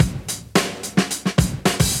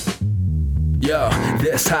Yo,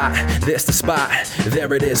 this hot, this the spot.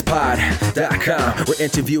 There it is, pod.com. We're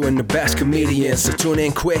interviewing the best comedians, so tune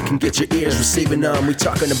in quick and get your ears receiving them. We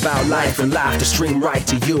talking about life and laughter stream right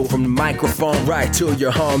to you, from the microphone right to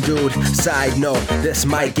your home, dude. Side note, this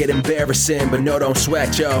might get embarrassing, but no, don't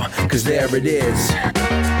sweat, yo, cause there it is.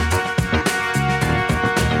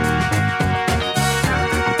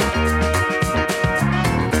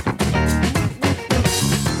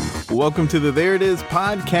 Welcome to the There It Is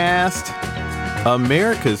podcast,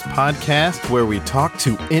 America's podcast where we talk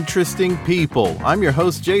to interesting people. I'm your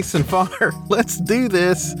host, Jason Farr. Let's do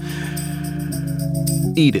this.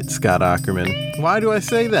 Eat it, Scott Aukerman. Why do I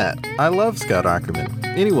say that? I love Scott Aukerman.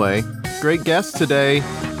 Anyway, great guest today.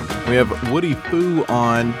 We have Woody Foo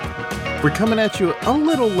on. We're coming at you a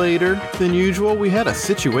little later than usual. We had a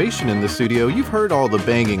situation in the studio. You've heard all the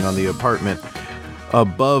banging on the apartment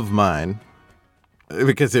above mine,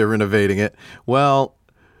 because they're renovating it. Well,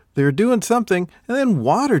 they were doing something, and then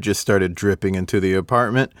water just started dripping into the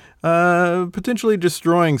apartment, potentially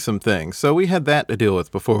destroying some things. So we had that to deal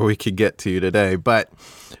with before we could get to you today. But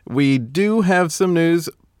we do have some news.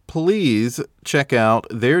 Please check out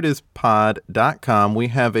thereitispod.com. We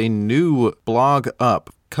have a new blog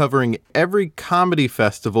up covering every comedy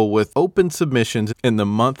festival with open submissions in the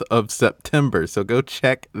month of September. So go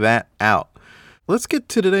check that out. Let's get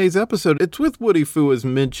to today's episode. It's with Woody Foo, as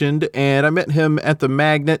mentioned, and I met him at the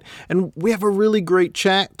Magnet, and we have a really great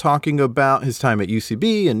chat talking about his time at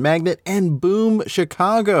UCB and Magnet and Boom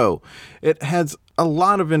Chicago. It has a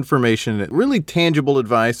lot of information, really tangible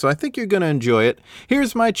advice, so I think you're going to enjoy it.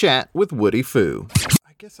 Here's my chat with Woody Foo.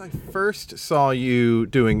 I guess I first saw you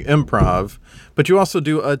doing improv, but you also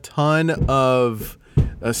do a ton of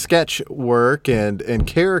sketch work and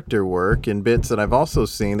character work and bits that I've also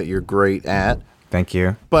seen that you're great at. Thank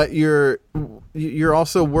you. But you're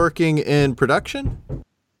also working in production?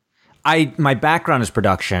 My background is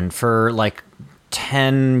production. For like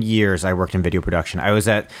 10 years, I worked in video production. I was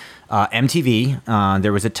at MTV.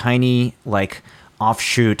 There was a tiny like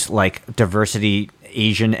offshoot like diversity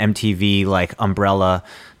Asian MTV like umbrella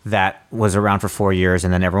that was around for 4 years,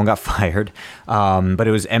 and then everyone got fired. But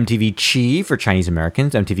it was MTV Chi for Chinese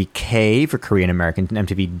Americans, MTV K for Korean Americans, and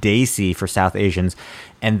MTV Daisy for South Asians.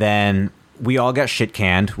 And then we all got shit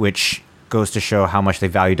canned, which goes to show how much they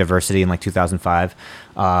value diversity in like 2005.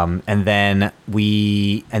 And then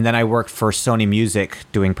I worked for Sony Music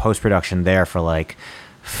doing post-production there for like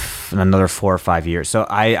another 4 or 5 years. So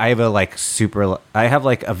I have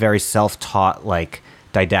a very self-taught, like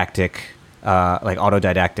didactic, like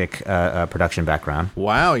autodidactic production background.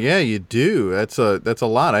 Wow, yeah, you do. That's a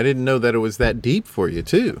lot. I didn't know that it was that deep for you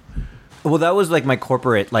too. Well, that was like my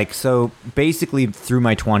corporate, like, so basically through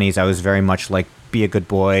my 20s, I was very much like be a good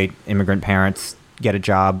boy, immigrant parents, get a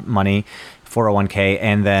job, money, 401k.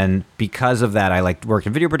 And then because of that, I like worked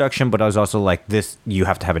in video production, but I was also like, you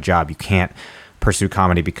have to have a job. You can't pursue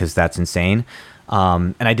comedy because that's insane.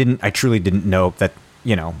 And I truly didn't know that,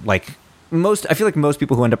 you know, like I feel like most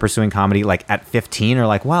people who end up pursuing comedy like at 15 are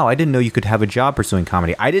like, wow, I didn't know you could have a job pursuing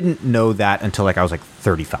comedy. I didn't know that until like I was like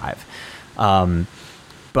 35.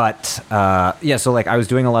 So like I was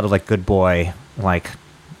doing a lot of like good boy, like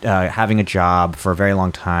having a job for a very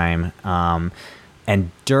long time.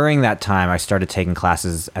 And during that time, I started taking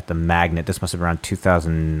classes at the Magnet. This must have been around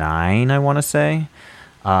 2009, I want to say.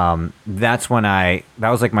 That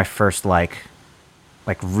was like my first like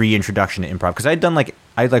reintroduction to improv, because I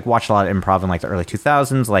watched a lot of improv in like the early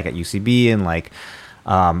 2000s, like at UCB and like,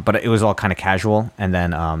 but it was all kind of casual. And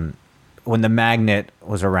then when the Magnet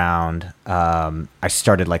was around, I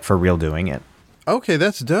started like for real doing it. Okay,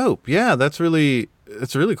 that's dope. Yeah, that's really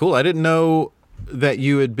cool. I didn't know that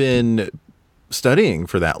you had been studying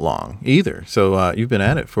for that long either. So you've been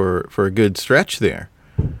at it for a good stretch there.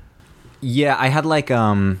 Yeah, I had like,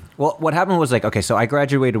 well, what happened was like, okay, so I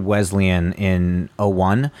graduated Wesleyan in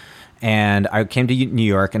 2001, and I came to New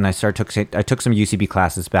York, and I took some UCB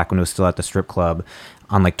classes back when it was still at the strip club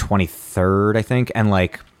on like 23rd, I think. And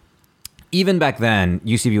like, even back then,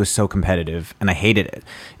 UCB was so competitive, and I hated it.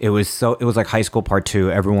 It was like high school part 2.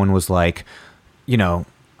 Everyone was like, you know,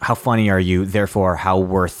 how funny are you? Therefore, how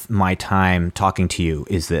worth my time talking to you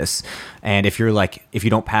is this? And if you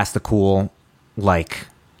don't pass the cool, like,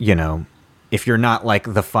 you know, if you're not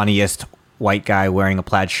like the funniest white guy wearing a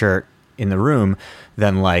plaid shirt in the room,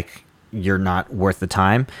 then like you're not worth the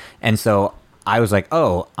time. And so I was like,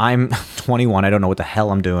 oh, I'm 21. I don't know what the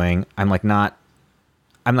hell I'm doing. I'm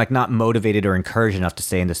not motivated or encouraged enough to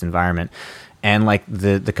stay in this environment. And like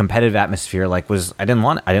the competitive atmosphere, like I didn't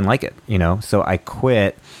like it, you know? So I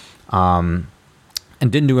quit.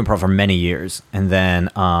 and didn't do improv for many years. And then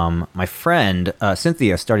my friend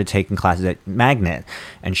Cynthia started taking classes at Magnet,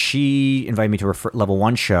 and she invited me to her level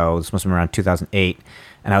 1 show. This must have been around 2008,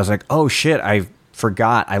 and I was like, oh shit, I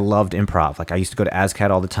forgot I loved improv. Like I used to go to ASCAD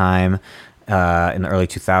all the time in the early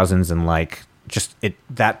 2000s, and like just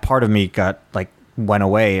that part of me got like went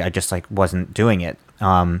away. I just like wasn't doing it.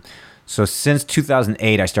 So since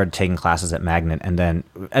 2008, I started taking classes at Magnet, and then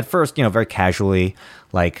at first, very casually,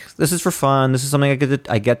 like this is for fun. This is something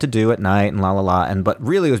I get to do at night, and la la la. And but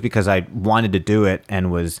really, it was because I wanted to do it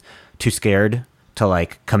and was too scared to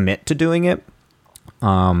like commit to doing it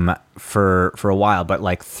for a while. But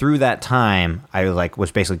like through that time, I like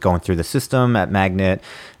was basically going through the system at Magnet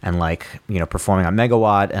and like performing on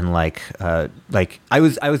Megawatt, and like I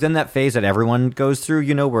was in that phase that everyone goes through,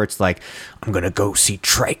 where it's like I'm gonna go see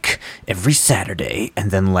Trike every Saturday and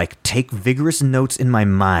then like take vigorous notes in my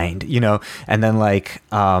mind, and then like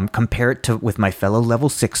compare it to with my fellow level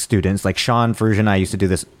 6 students. Like Sean Verge and I used to do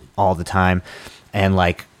this all the time, and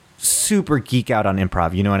like super geek out on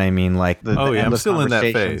improv, you know what I mean? Like I'm still in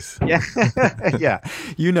that phase. Yeah. Yeah.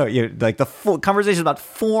 Like the full conversation about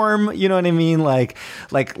form, you know what I mean? Like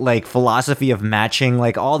philosophy of matching,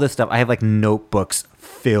 like all this stuff. I have like notebooks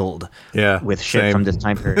filled with shit from this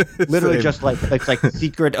time period. Literally just like it's like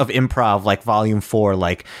Secret of Improv, like volume 4,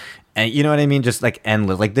 like, and you know what I mean? Just like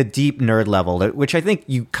endless, like the deep nerd level, which I think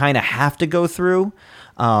you kind of have to go through.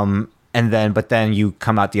 But then you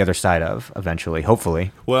come out the other side of eventually,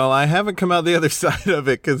 hopefully. Well, I haven't come out the other side of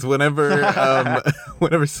it because whenever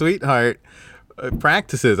Sweetheart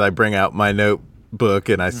practices, I bring out my notebook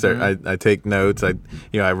and I start. I take notes. I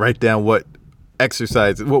write down what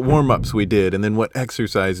exercises, what warm-ups we did, and then what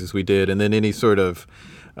exercises we did, and then any sort of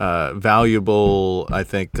valuable, I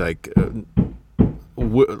think, like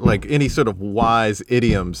any sort of wise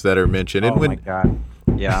idioms that are mentioned. And my God.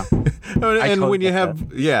 Yeah. And when you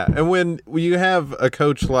have when you have a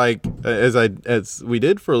coach like as we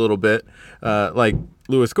did for a little bit, like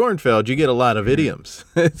Louis Kornfeld, you get a lot of idioms.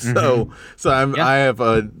 So I have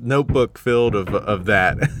a notebook filled of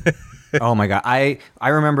that. Oh my God. I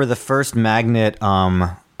remember the first Magnet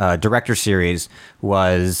director series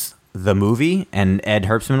was the movie, and Ed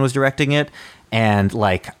Herbstman was directing it, and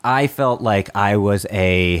like I felt like I was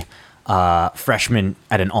a freshman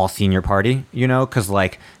at an all-senior party, because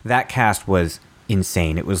like that cast was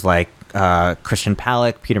insane. It was like Christian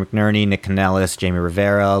Palick, Peter McNerney, Nick Kanellis, Jamie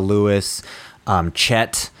Rivera, Lewis,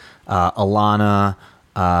 Chet, Alana.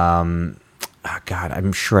 God,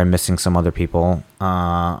 I'm sure I'm missing some other people.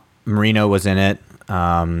 Marino was in it.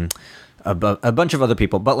 A bunch of other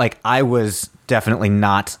people, but like I was definitely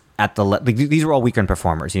not at the like, these were all weekend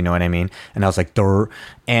performers, you know what I mean? And I was like, durr.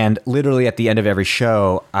 And literally at the end of every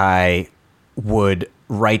show, I would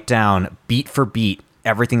write down beat for beat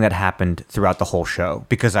everything that happened throughout the whole show,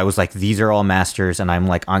 because I was like, these are all masters, and I'm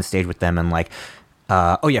like on stage with them, and like,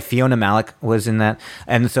 Fiona Malik was in that,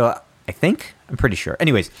 and so I'm pretty sure.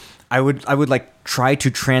 Anyways, I would like try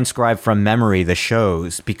to transcribe from memory the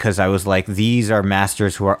shows, because I was like, these are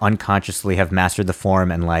masters who are unconsciously have mastered the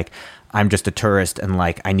form, and like I'm just a tourist, and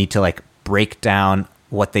like I need to like break down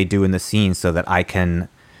what they do in the scene so that I can,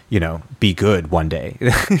 be good one day.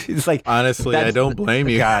 It's like, honestly, I don't blame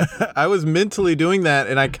you. I was mentally doing that,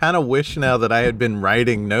 and I kind of wish now that I had been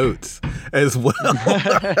writing notes as well,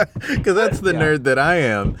 because that's the nerd that I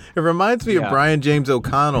am. It reminds me of Brian James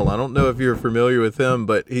O'Connell. I don't know if you're familiar with him,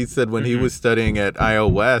 but he said when he was studying at IO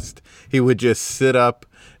West, he would just sit up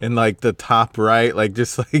in like the top right, like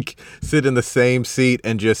just like sit in the same seat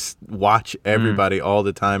and just watch everybody all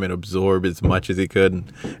the time and absorb as much as he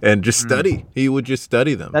could and just study. He would just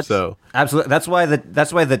study them. Absolutely. That's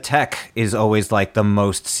why the tech is always like the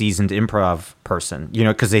most seasoned improv person,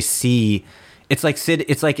 because they see. It's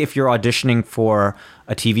like if you're auditioning for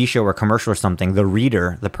a TV show or commercial or something, the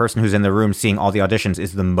reader, the person who's in the room seeing all the auditions,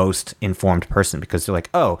 is the most informed person, because they're like,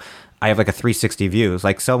 oh, I have like a 360 view. It's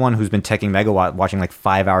like someone who's been taking Megawatt watching like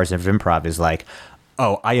 5 hours of improv is like,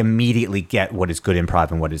 oh, I immediately get what is good improv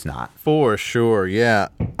and what is not. For sure, yeah.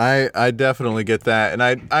 I definitely get that.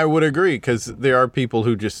 And I would agree, because there are people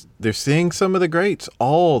who they're seeing some of the greats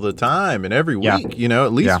all the time and every week,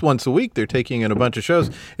 at least once a week they're taking in a bunch of shows.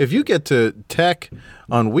 If you get to tech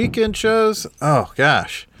on weekend shows, oh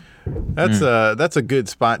gosh, that's a good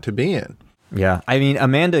spot to be in. Yeah. I mean,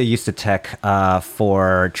 Amanda used to tech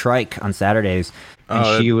for Trike on Saturdays.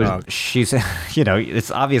 And she's,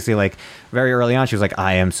 it's obviously like very early on, she was like,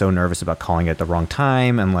 I am so nervous about calling it at the wrong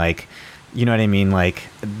time. And like, you know what I mean? Like,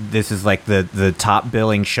 this is like the top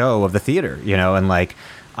billing show of the theater, and like,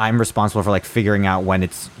 I'm responsible for like figuring out when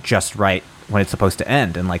it's just right, when it's supposed to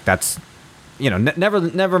end. And like, that's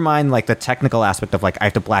never mind like the technical aspect of like I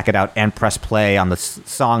have to black it out and press play on the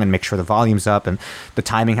song and make sure the volume's up and the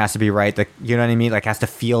timing has to be right. You know what I mean? Like, has to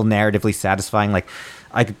feel narratively satisfying. Like,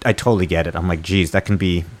 I totally get it. I'm like, geez, that can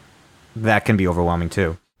be overwhelming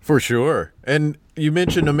too. For sure. And you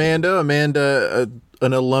mentioned Amanda,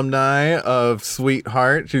 an alumni of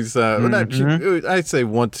Sweetheart. She's I'd say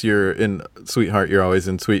once you're in Sweetheart, you're always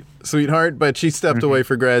in Sweetheart, but she stepped away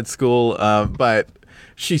for grad school. But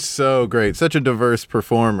she's so great, such a diverse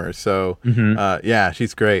performer. So yeah,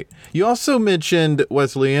 she's great. You also mentioned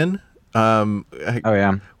Wesleyan. Oh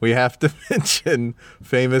yeah, we have to mention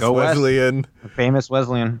famous Wesleyan,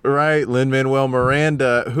 right? Lin-Manuel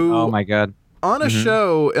Miranda, who, oh my God, on a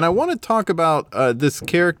show, and I want to talk about this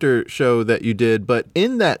character show that you did, but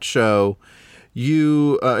in that show,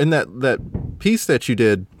 you in that piece that you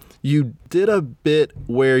did a bit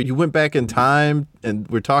where you went back in time and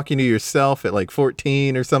were talking to yourself at like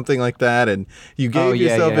 14 or something like that, and you gave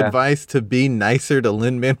yourself advice to be nicer to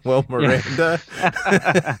Lin-Manuel Miranda.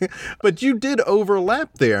 But you did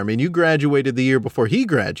overlap there. I mean, you graduated the year before he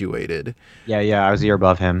graduated. Yeah, I was a year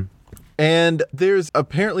above him. And there's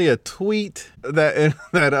apparently a tweet that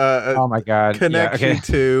oh my God, connects you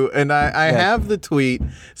to, and I have the tweet.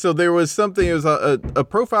 So there was something. It was a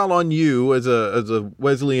profile on you as a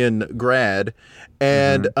Wesleyan grad,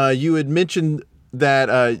 and you had mentioned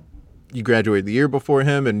that you graduated the year before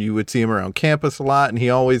him, and you would see him around campus a lot, and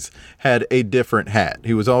he always had a different hat.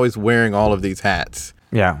 He was always wearing all of these hats.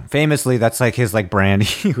 Yeah, famously, that's like his like brand.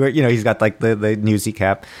 He's got like the Newsy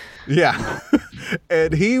cap. Yeah.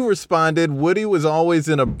 And he responded, Woody was always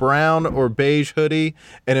in a brown or beige hoodie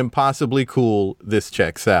and impossibly cool. This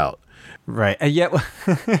checks out. Right. Yeah.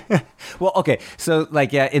 Well, okay. So,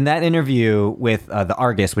 like, yeah, in that interview with the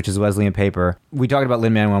Argus, which is a Wesleyan paper, we talked about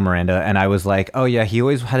Lin-Manuel Miranda, and I was like, oh, yeah, he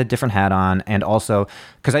always had a different hat on. And also,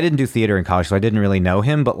 because I didn't do theater in college, so I didn't really know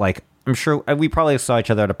him, but, like, I'm sure we probably saw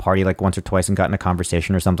each other at a party, like, once or twice and got in a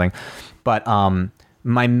conversation or something. But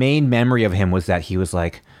my main memory of him was that he was,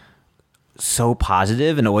 like, so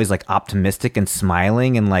positive and always like optimistic and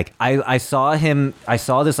smiling, and like I saw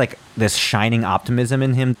this like this shining optimism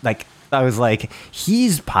in him. Like I was like,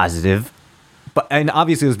 he's positive, and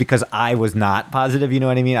obviously it was because I was not positive, you know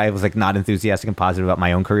what I mean? I was like not enthusiastic and positive about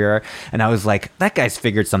my own career, and I was like, that guy's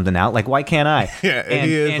figured something out, like why can't I? Yeah, and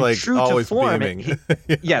he is like always beaming.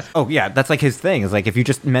 Yes. Oh yeah, that's like his thing, is like if you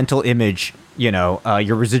just mental image,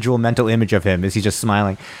 your residual mental image of him is he just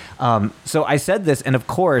smiling. So I said this, and of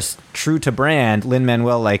course, true to brand,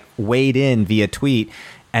 Lin-Manuel like weighed in via tweet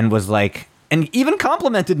and was like, and even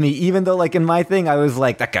complimented me, even though like in my thing, I was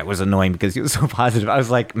like, that guy was annoying because he was so positive. I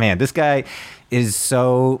was like, man, this guy is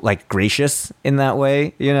so like gracious in that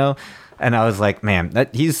way, And I was like, man,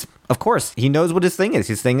 that of course, he knows what his thing is.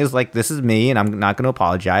 His thing is like, this is me, and I'm not going to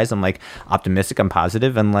apologize. I'm like optimistic, I'm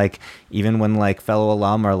positive, and like even when like fellow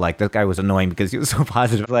alum are like, that guy was annoying because he was so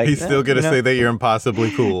positive. Like he's still going to say that you're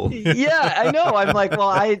impossibly cool. Yeah, I know. I'm like,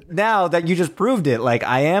 well, now that you just proved it, like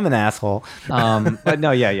I am an asshole. But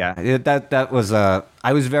no, yeah. That was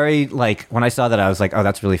I was very like, when I saw that, I was like, oh,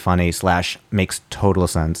 that's really funny / makes total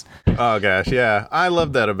sense. Oh gosh, yeah, I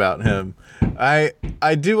love that about him.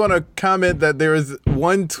 I do want to comment that there was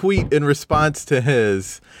one tweet in response to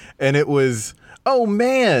his, and it was, oh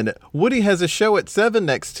man, Woody has a show at 7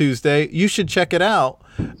 next Tuesday. You should check it out.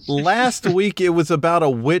 Last week it was about a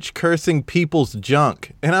witch cursing people's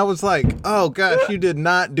junk. And I was like, oh gosh, you did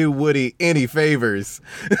not do Woody any favors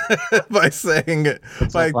by tagging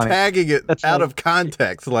it out of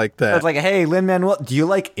context like that. It's like, hey, Lin-Manuel, do you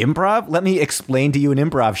like improv? Let me explain to you an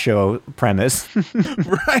improv show premise.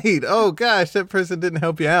 Right. Oh gosh, that person didn't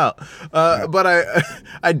help you out. But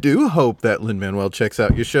I do hope that Lin-Manuel checks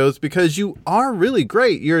out your shows, because you are really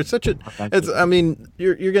great. You're such a,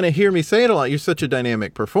 you're going to hear me say it a lot. You're such a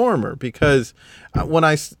dynamic performer, because when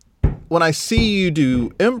I see you do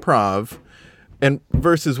improv and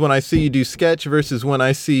versus when I see you do sketch versus when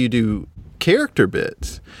I see you do character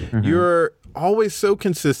bits, you're always so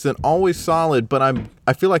consistent, always solid, but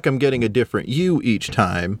I feel like I'm getting a different you each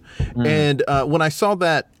time. And when I saw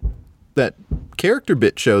that character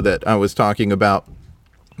bit show that I was talking about,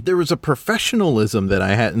 there was a professionalism that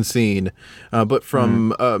I hadn't seen, but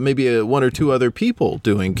from maybe one or two other people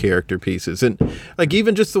doing character pieces. And like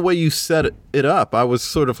even just the way you set it up, I was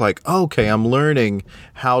sort of like, oh, okay, I'm learning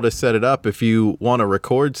how to set it up. If you want to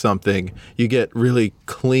record something, you get really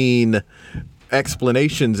clean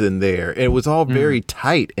explanations in there. And it was all very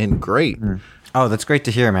tight and great. Oh, that's great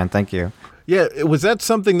to hear, man. Thank you. Yeah, was that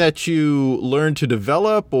something that you learned to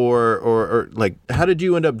develop, or like how did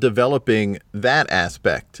you end up developing that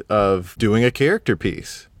aspect of doing a character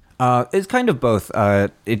piece? It's kind of both. I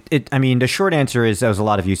mean, the short answer is there was a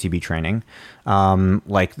lot of UCB training.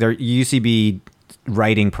 Like their UCB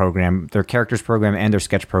writing program, their characters program, and their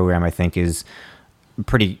sketch program, I think, is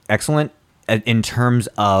pretty excellent in terms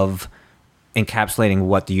of encapsulating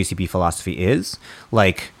what the UCB philosophy is.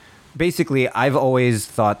 Like, basically, I've always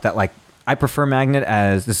thought that, like, I prefer Magnet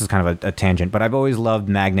as, this is kind of a tangent, but I've always loved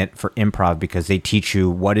Magnet for improv because they teach you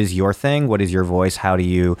what is your thing, what is your voice, how do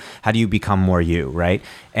you become more you, right?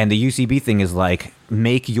 And the UCB thing is like,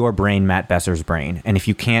 make your brain Matt Besser's brain. And if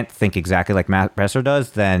you can't think exactly like Matt Besser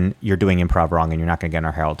does, then you're doing improv wrong and you're not going to get on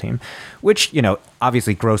our Herald team. Which, you know,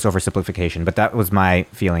 obviously gross oversimplification, but that was my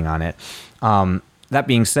feeling on it. That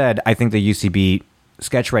being said, I think the UCB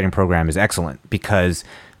sketch writing program is excellent because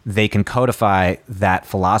they can codify that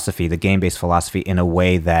philosophy, the game-based philosophy, in a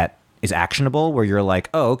way that is actionable, where you're like,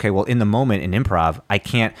 oh, okay, well, in the moment in improv, I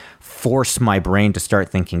can't force my brain to start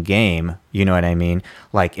thinking game, you know what I mean?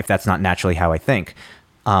 Like, if that's not naturally how I think.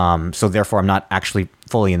 So therefore, I'm not actually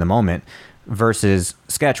fully in the moment, versus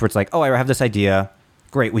sketch, where it's like, oh, I have this idea,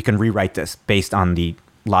 great, we can rewrite this based on the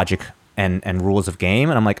logic and rules of game.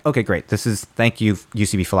 And I'm like, okay, great, thank you,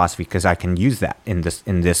 UCB philosophy, because I can use that in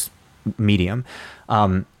this medium.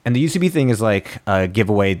 And the UCB thing is like, give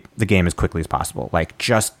away the game as quickly as possible. Like,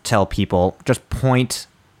 just tell people, just point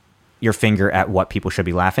your finger at what people should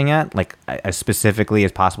be laughing at, like as specifically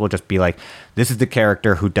as possible. Just be like, this is the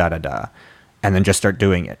character who da-da-da. And then just start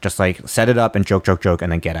doing it. Just like set it up and joke,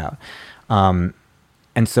 and then get out.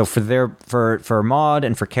 And so for Maude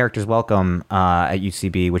and for Characters Welcome at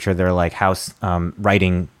UCB, which are their like house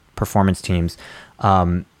writing performance teams,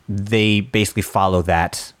 they basically follow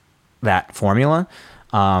that formula.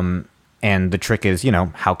 And the trick is, you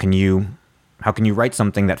know, how can you write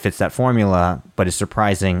something that fits that formula, but is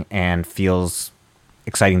surprising and feels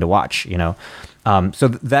exciting to watch, you know? So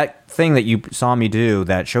that thing that you saw me do,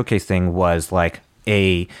 that showcase thing, was like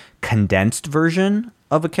a condensed version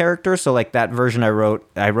of a character. So like that version I wrote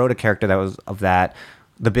a character that was of that.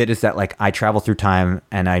 The bit is that like I travel through time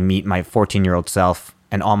and I meet my 14-year-old self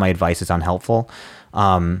and all my advice is unhelpful.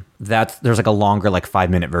 There's like a longer, like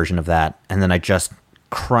 5-minute version of that. And then I just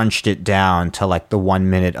crunched it down to like the 1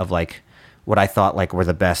 minute of like what I thought like were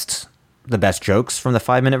the best jokes from the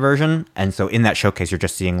 5-minute version. And so in that showcase, you're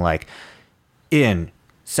just seeing like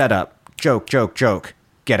setup, joke,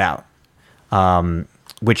 get out,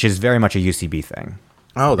 which is very much a UCB thing.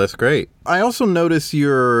 Oh, that's great. I also noticed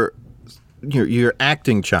your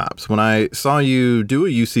acting chops. When I saw you do a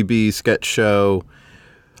UCB sketch show,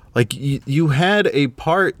 like you had a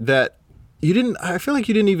part that I feel like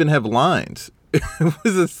you didn't even have lines. It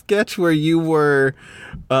was a sketch where you were,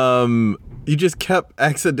 you just kept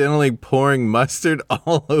accidentally pouring mustard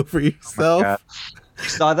all over yourself. Oh, you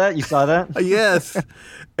saw that? Yes.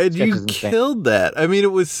 And you killed that. I mean,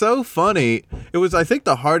 it was so funny. It was, I think,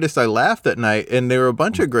 the hardest I laughed that night. And there were a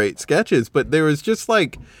bunch of great sketches, but there was just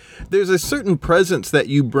like, there's a certain presence that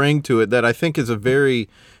you bring to it that I think is a very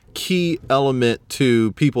key element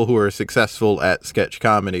to people who are successful at sketch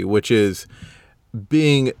comedy, which is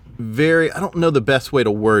being very, I don't know the best way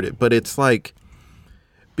to word it, but it's like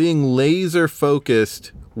being laser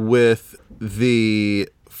focused with the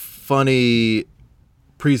funny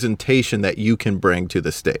presentation that you can bring to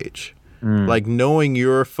the stage. Like knowing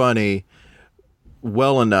you're funny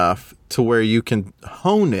well enough to where you can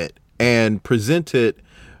hone it and present it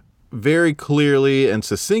very clearly and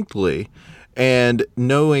succinctly, and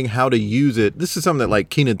knowing how to use it. This is something that like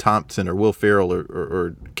Kenan Thompson or Will Ferrell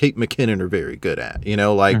or Kate McKinnon are very good at, you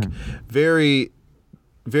know, like very,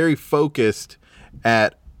 very focused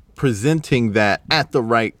at presenting that at the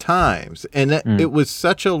right times. And that, it was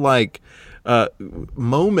such a like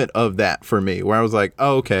moment of that for me, where I was like,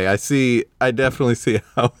 oh, okay, I definitely see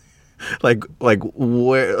how like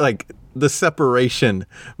where, like the separation,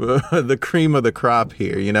 the cream of the crop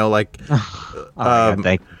here, you know, like,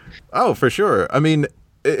 thank you. Oh, for sure. I mean,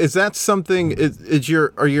 is that something, because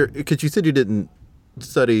you said you didn't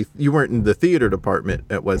study, you weren't in the theater department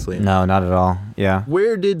at Wesleyan. No, not at all. Yeah.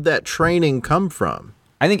 Where did that training come from?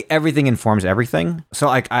 I think everything informs everything. So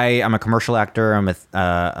like I'm a commercial actor.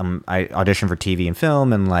 I audition for TV and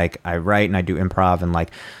film, and like I write and I do improv, and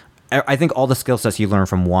like I think all the skill sets you learn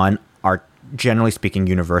from one are generally speaking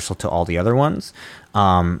universal to all the other ones.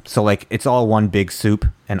 So like it's all one big soup,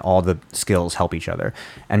 and all the skills help each other.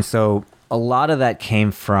 And so a lot of that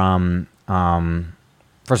came from,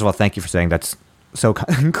 first of all, thank you for saying that's so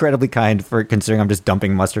incredibly kind, for considering I'm just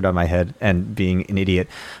dumping mustard on my head and being an idiot.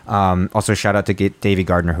 Also shout out to Davey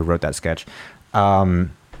Gardner, who wrote that sketch. But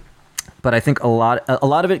I think a lot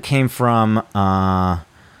of it came from,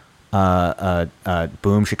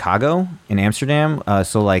 Boom Chicago in Amsterdam.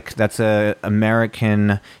 So like that's a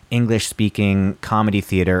American English speaking comedy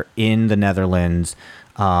theater in the Netherlands.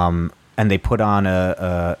 And they put on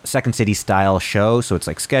a Second City style show. So it's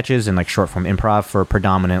like sketches and like short form improv for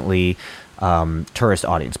predominantly tourist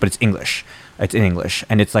audience, but it's English. It's in English,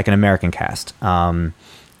 and it's like an American cast.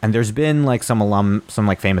 And there's been like some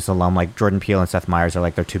like famous alum, like Jordan Peele and Seth Meyers are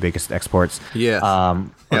like their two biggest exports. Yes. I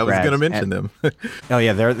was going to mention them. Oh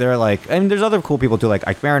yeah, they're like, and there's other cool people too, like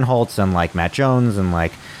Ike Barinholtz and like Matt Jones, and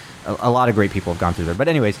like a lot of great people have gone through there. But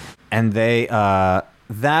anyways, and they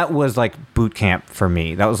that was like boot camp for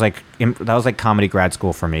me. That was like comedy grad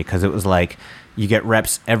school for me, because it was like you get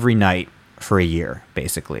reps every night for a year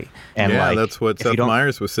basically. And yeah, like, that's what Seth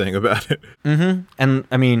Meyers was saying about it. Mm-hmm. And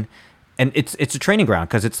I mean. And it's a training ground,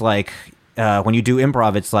 because it's like when you do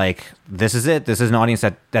improv, it's like, this is it. This is an audience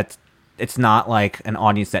that it's not like an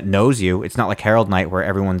audience that knows you. It's not like Harold Night where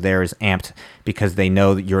everyone there is amped because they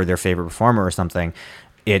know that you're their favorite performer or something.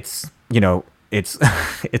 It's, it's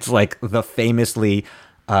it's like the famously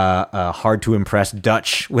hard to impress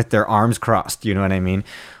Dutch with their arms crossed. You know what I mean?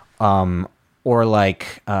 Or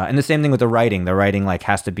like, and the same thing with the writing. The writing like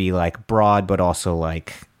has to be like broad, but also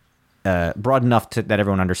like broad enough that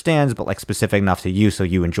everyone understands, but like specific enough to you so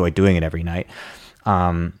you enjoy doing it every night.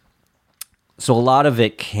 So a lot of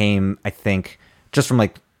it came, I think, just from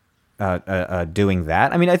like doing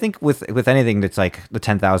that. I mean, I think with anything that's like the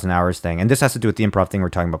 10,000 hours thing, and this has to do with the improv thing we were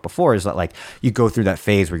talking about before, is that like you go through that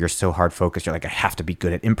phase where you're so hard focused, you're like, I have to be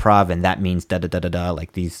good at improv, and that means da da da da da,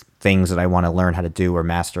 like these things that I want to learn how to do or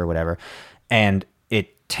master or whatever. And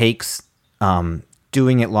it takes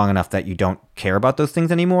doing it long enough that you don't care about those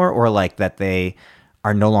things anymore, or like that they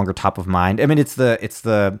are no longer top of mind. I mean, it's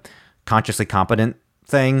the consciously competent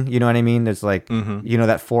thing. You know what I mean? There's like, that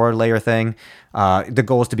 4-layer thing. The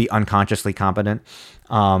goal is to be unconsciously competent.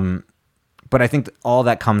 But I think all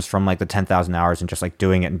that comes from like the 10,000 hours and just like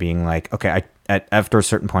doing it and being like, okay, after a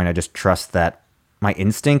certain point, I just trust that my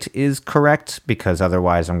instinct is correct, because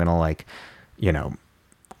otherwise I'm going to like,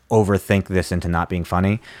 overthink this into not being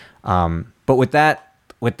funny. But with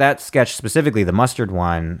that sketch specifically, the mustard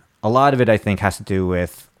one, a lot of it I think has to do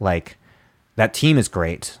with like that team is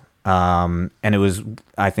great. And it was,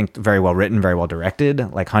 I think, very well written, very well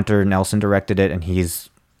directed. Like Hunter Nelson directed it, and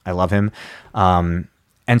I love him.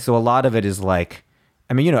 And so a lot of it is like,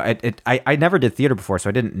 I mean, I never did theater before, so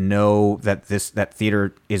I didn't know that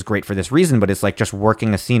theater is great for this reason, but it's like just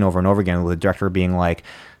working a scene over and over again with the director being like,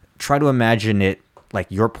 try to imagine it like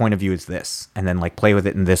your point of view is this, and then like play with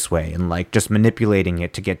it in this way, and like just manipulating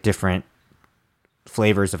it to get different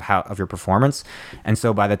flavors of your performance. And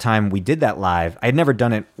so by the time we did that live, I had never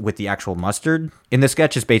done it with the actual mustard. In the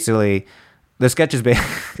sketch is for people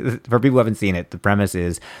who haven't seen it, the premise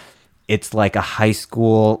is it's like a high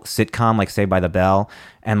school sitcom, like Saved by the Bell,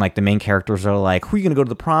 and like the main characters are like, who are you gonna go to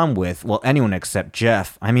the prom with? Well, anyone except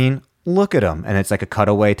Jeff. I mean, look at him. And it's like a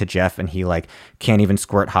cutaway to Jeff, and he like can't even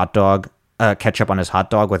squirt ketchup on his hot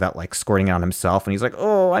dog without like squirting it on himself, and he's like,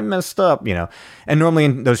 oh, I messed up, and normally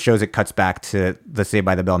in those shows it cuts back to the Saved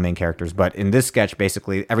by the Bell main characters, but in this sketch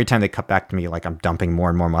basically every time they cut back to me, like I'm dumping more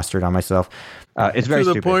and more mustard on myself. It's very to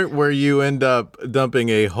the stupid. point where you end up dumping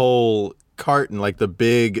a whole carton, like the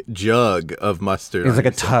big jug of mustard. It's like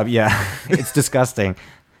a tub. Yeah. It's disgusting.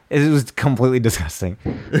 It was completely disgusting.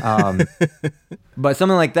 But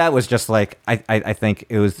something like that was just like, I think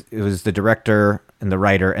it was the director and the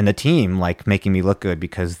writer and the team like making me look good,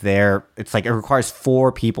 because it's like it requires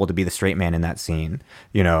 4 people to be the straight man in that scene,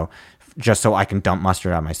 just so I can dump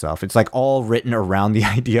mustard on myself. It's like all written around the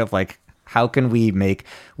idea of like, how can we make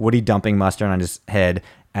Woody dumping mustard on his head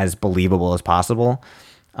as believable as possible?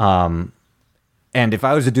 And if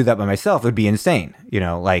I was to do that by myself, it would be insane,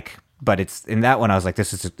 but it's in that one, I was like,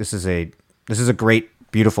 this is a great,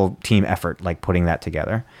 beautiful team effort, like putting that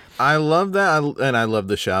together. I love that, and I love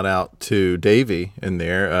the shout out to Davey in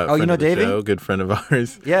there. Oh, you know Davey? Good friend of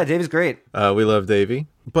ours. Yeah, Davey's great. We love Davey,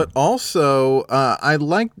 but also I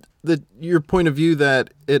like your point of view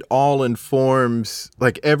that it all informs,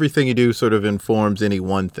 like everything you do sort of informs any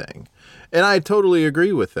one thing, and I totally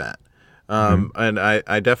agree with that. And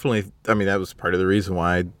I definitely, that was part of the reason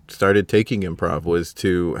why I started taking improv, was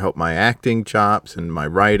to help my acting chops and my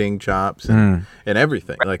writing chops and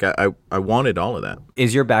everything. Like I wanted all of that.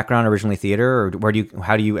 Is your background originally theater, or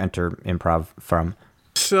how do you enter improv from?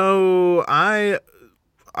 So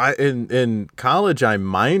in college, I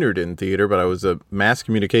minored in theater, but I was a mass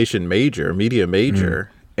communication major, media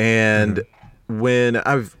major. And when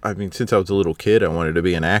since I was a little kid, I wanted to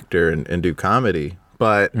be an actor and do comedy,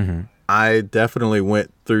 but I definitely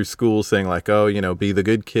went through school saying like, oh, be the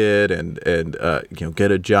good kid and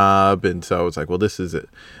get a job. And so I was like, well, this is it.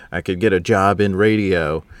 I could get a job in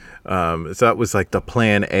radio. So that was like the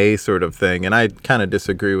plan A sort of thing. And I kind of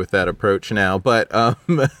disagree with that approach now. But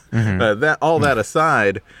that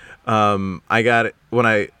aside, I got it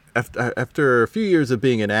after a few years of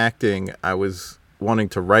being in acting, I was wanting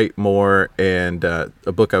to write more. And a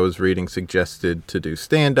book I was reading suggested to do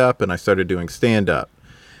stand-up. And I started doing stand-up.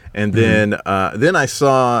 And then I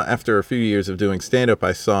saw, after a few years of doing stand-up,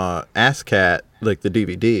 I saw ASSSSCAT, like the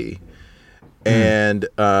DVD, and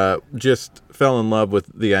just fell in love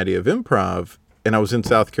with the idea of improv. And I was in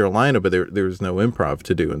South Carolina, but there was no improv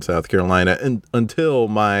to do in South Carolina until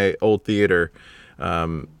my old theater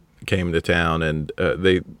came to town, and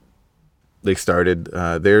they started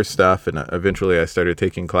their stuff, and eventually I started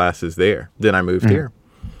taking classes there. Then I moved here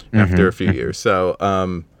after a few years. So,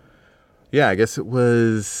 yeah, I guess it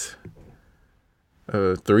was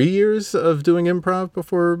 3 years of doing improv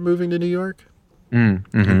before moving to New York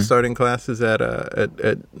and starting classes at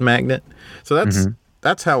Magnet. So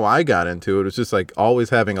that's how I got into it. It was just like always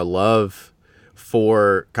having a love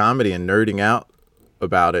for comedy and nerding out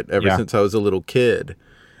about it ever since I was a little kid.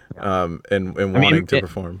 And wanting to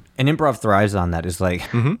perform. And improv thrives on that. Is like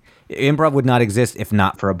improv would not exist if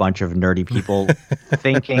not for a bunch of nerdy people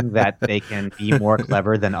thinking that they can be more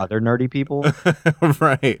clever than other nerdy people.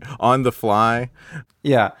 Right. On the fly.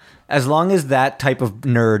 Yeah. As long as that type of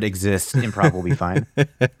nerd exists, improv will be fine.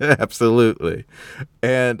 Absolutely.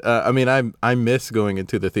 And I miss going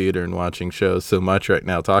into the theater and watching shows so much right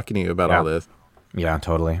now, talking to you about all this. Yeah,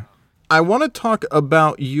 totally. I want to talk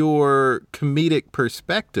about your comedic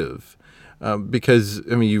perspective because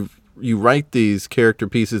you write these character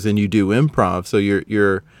pieces and you do improv, so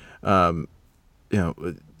you're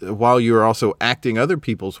while you're also acting other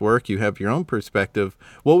people's work, you have your own perspective.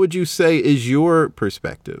 What would you say is your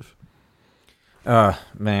perspective?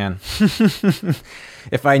 Man,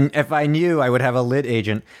 if I knew, I would have a lit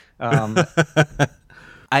agent.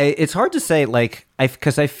 It's hard to say,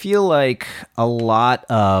 because I feel like a lot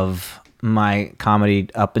of my comedy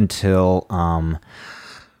up until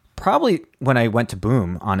probably when I went to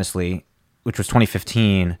Boom, honestly, which was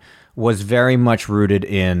 2015, was very much rooted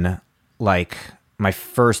in like my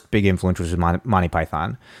first big influence was Monty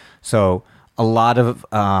Python. So a lot of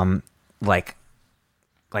like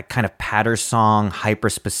kind of patter song,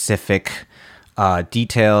 hyper specific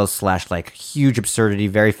details / like huge absurdity,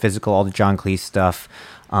 very physical, all the John Cleese stuff.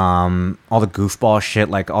 All the goofball shit,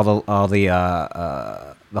 like all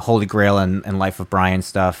the Holy Grail and Life of Brian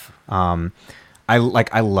stuff. I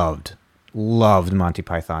loved Monty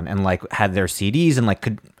Python and like had their CDs and like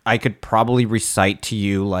I could probably recite to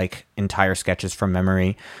you like entire sketches from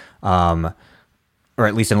memory, or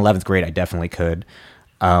at least in 11th grade I definitely could.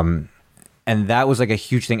 And that was like a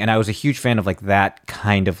huge thing, and I was a huge fan of like that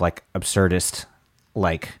kind of like absurdist,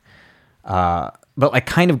 like but like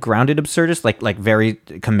kind of grounded absurdist, like very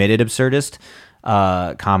committed absurdist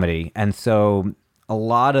comedy. And so a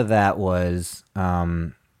lot of that was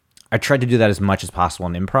I tried to do that as much as possible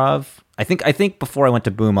in improv. I think before I went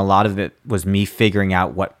to Boom, a lot of it was me figuring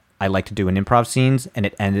out what I like to do in improv scenes, and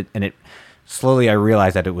it slowly I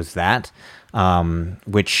realized that it was that,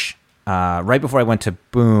 which right before I went to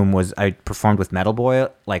Boom was I performed with Metal Boy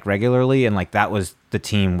like regularly, and like that was the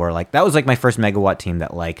team where like that was like my first Megawatt team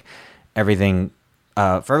that like everything.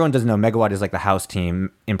 For everyone who doesn't know, Megawatt is like the house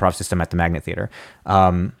team improv system at the Magnet Theater.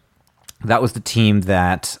 That was the team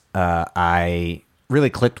that I really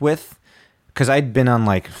clicked with because I'd been on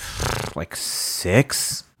like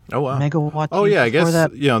 6 Megawatt. Oh yeah, I guess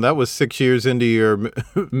that was 6 years into your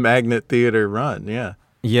Magnet Theater run. Yeah.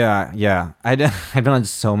 Yeah. I'd been on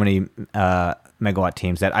so many Megawatt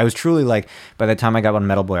teams that I was truly like, by the time I got on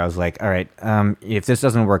Metal Boy, I was like, all right, if this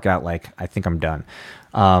doesn't work out, like I think I'm done.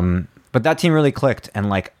 But that team really clicked, and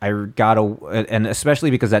like and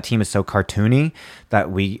especially because that team is so cartoony that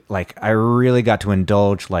I really got to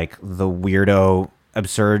indulge like the weirdo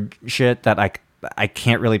absurd shit that I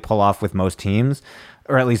can't really pull off with most teams,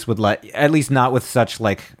 or at least not with such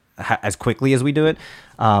like as quickly as we do it.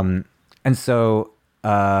 And so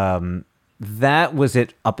that was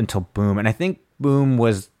it up until Boom, and I think Boom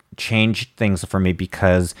changed things for me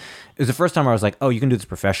because it was the first time I was like, oh, you can do this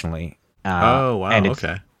professionally. Oh wow, and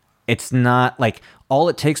okay. It's not like all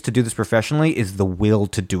it takes to do this professionally is the will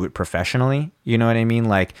to do it professionally. You know what I mean?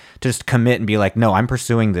 Like to just commit and be like, no, I'm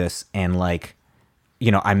pursuing this, and like,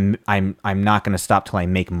 I'm not going to stop till I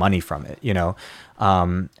make money from it.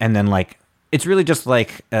 And then like it's really just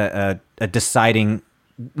like a deciding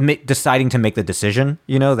to make the decision.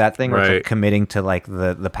 That thing, where it's like committing to like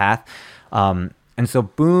the path. And so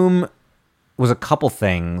Boom was a couple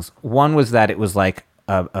things. One was that it was like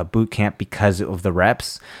a boot camp because of the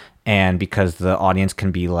reps and because the audience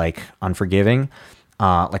can be like unforgiving,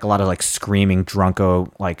 like a lot of like screaming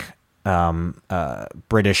drunko like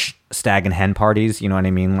British stag and hen parties. You know what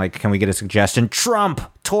I mean? Like, can we get a suggestion? Trump,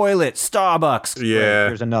 toilet, Starbucks. Yeah. Right,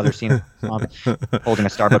 there's another scene holding a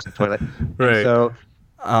Starbucks toilet. Right. And so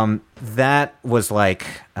that was like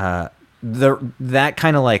that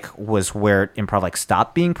kind of like was where improv like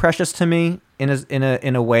stopped being precious to me in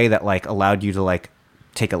a way that like allowed you to like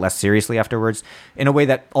take it less seriously afterwards, in a way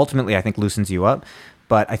that ultimately I think loosens you up.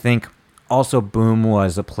 But I think also Boom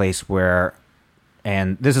was a place where,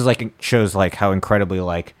 and this is like shows like how incredibly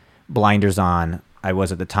like blinders on I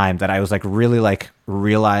was at the time, that I was like really like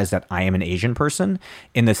realized that I am an Asian person,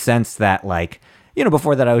 in the sense that like, you know,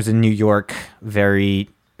 before that I was in New York, very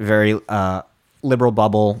liberal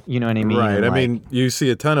bubble, you know what I mean? Right. And, I like, mean, you see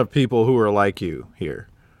a ton of people who are like you here.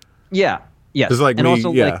 yeah, yes, It's like and me.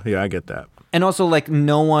 also, Yeah, like, yeah, I get that. and also like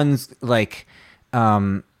no one's like,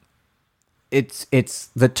 it's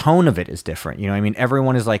the tone of it is different. You know what I mean?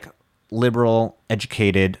 Everyone is like liberal,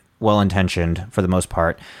 educated, well-intentioned for the most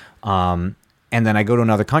part. And then I go to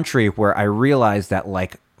another country where I realize that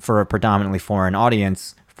like for a predominantly foreign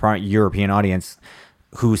audience, European audience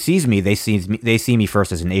who sees me, they see me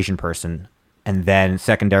first as an Asian person, and then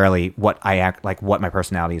secondarily what my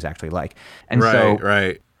personality is actually like. And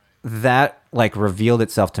Right. that like revealed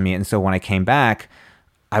itself to me. And so when I came back,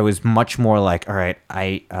 I was much more like, all right,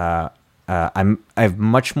 I've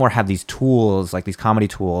much more have these tools, like these comedy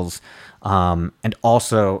tools. And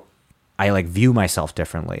also I like view myself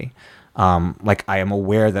differently. Like I am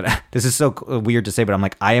aware that this is so weird to say, but I'm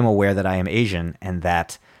like, I am aware that I am Asian, and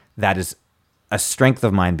that is a strength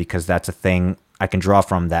of mine, because that's a thing I can draw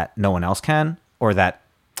from that no one else can, or that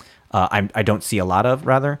I don't see a lot of,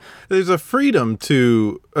 rather. There's a freedom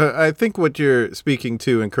to, I think what you're speaking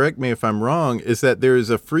to, and correct me if I'm wrong, is that there is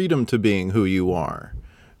a freedom to being who you are.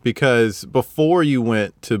 Because before you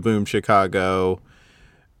went to Boom Chicago,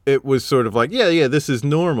 it was sort of like, yeah, this is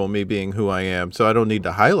normal, me being who I am. So I don't need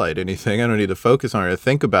to highlight anything. I don't need to focus on it or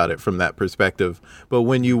think about it from that perspective. But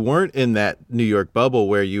when you weren't in that New York bubble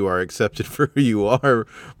where you are accepted for who you are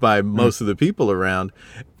by most of the people around,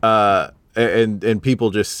 and people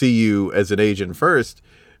just see you as an Asian first,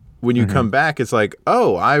 when you come back, it's like,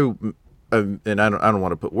 oh, and I don't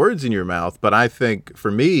want to put words in your mouth, but I think for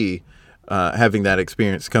me, having that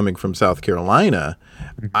experience coming from South Carolina,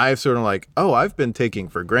 I've sort of like, oh, I've been taking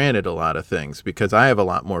for granted a lot of things because I have a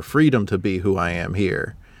lot more freedom to be who I am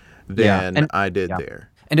here than I did there.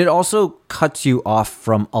 And it also cuts you off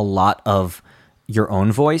from a lot of your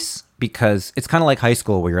own voice, because it's kind of like high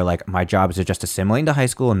school, where you're like, my job is to just assimilate into high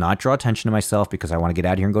school and not draw attention to myself because I want to get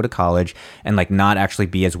out of here and go to college, and like not actually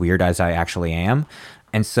be as weird as I actually am.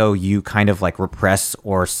 And so you kind of like repress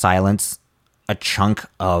or silence a chunk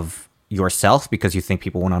of yourself because you think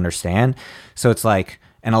people won't understand. So it's like,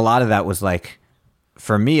 and a lot of that was like,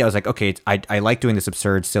 for me, I was like, okay, I like doing this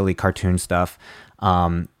absurd, silly cartoon stuff.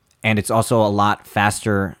 And it's also a lot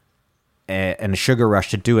faster and a sugar rush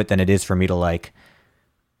to do it than it is for me to like,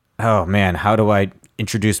 oh man, how do I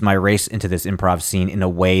introduce my race into this improv scene in a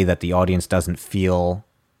way that the audience doesn't feel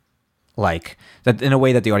like, that in a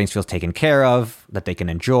way that the audience feels taken care of, that they can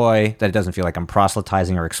enjoy, that it doesn't feel like I'm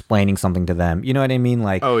proselytizing or explaining something to them. You know what I mean?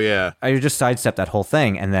 Like, oh yeah, I just sidestepped that whole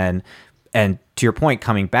thing. And to your point,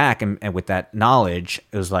 coming back and with that knowledge,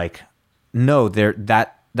 it was like, no,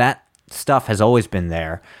 that stuff has always been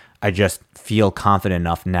there. I just feel confident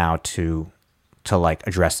enough now to like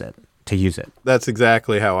address it, to use it. That's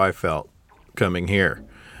exactly how I felt coming here.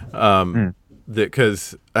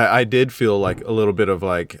 Because I did feel like a little bit of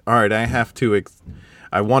like, all right, I have to,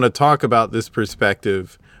 I want to talk about this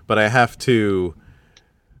perspective, but I have to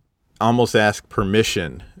almost ask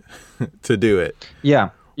permission to do it.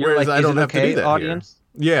 Yeah. You're Whereas like, I don't have to do that audience?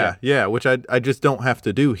 here. Yeah, which I just don't have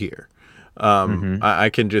to do here. I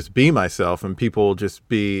can just be myself, and people just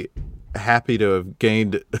be happy to have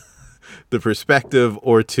gained the perspective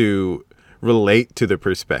or to relate to the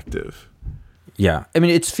perspective. Yeah. I mean,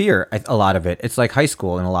 it's fear, a lot of it. It's like high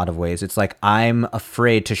school in a lot of ways. It's like, I'm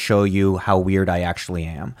afraid to show you how weird I actually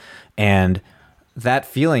am. And that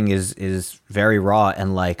feeling is very raw.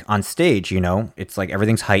 And like on stage, you know, it's like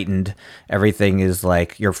everything's heightened. Everything is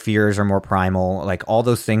like, your fears are more primal. Like all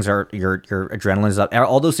those things are, your adrenaline is up.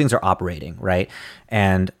 All those things are operating, right?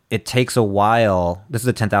 And it takes a while. This is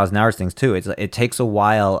the 10,000 hours things too. It takes a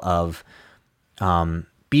while of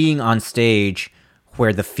being on stage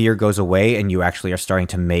where the fear goes away and you actually are starting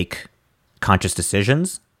to make conscious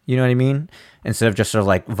decisions. You know what I mean? Instead of just sort of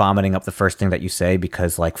like vomiting up the first thing that you say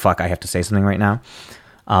because like, fuck, I have to say something right now.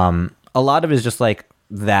 a lot of it is just like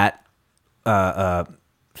that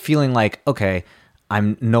feeling like, okay,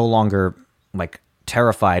 I'm no longer like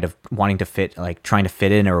terrified of wanting to fit, like trying to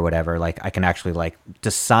fit in or whatever. Like I can actually like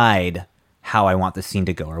decide how I want the scene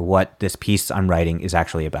to go or what this piece I'm writing is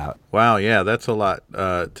actually about. Wow, yeah, that's a lot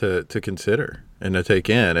to consider and to take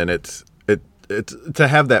in, and it's to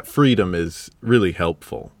have that freedom is really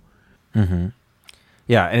helpful. Mm-hmm.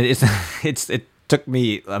 Yeah, and it took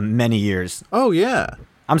me many years. Oh yeah,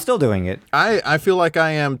 I'm still doing it. I feel like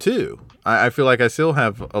I am too. I feel like I still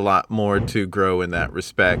have a lot more to grow in that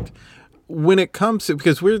respect. When it comes to,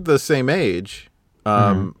 because we're the same age,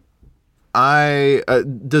 does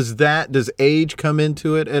age come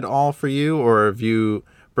into it at all for you, or have you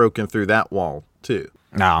broken through that wall too?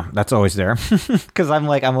 No, that's always there. Because I'm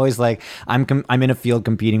always like, I'm in a field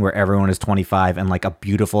competing where everyone is 25 and like a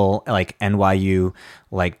beautiful like NYU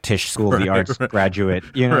like Tisch School of the Arts graduate.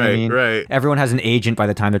 You know what I mean? Right. Everyone has an agent by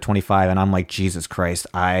the time they're 25, and I'm like, Jesus Christ,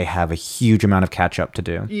 I have a huge amount of catch up to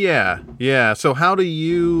do. Yeah. So how do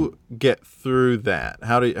you get through that?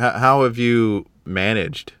 How have you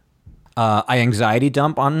managed? I anxiety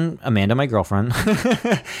dump on Amanda, my girlfriend,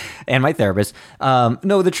 and my therapist.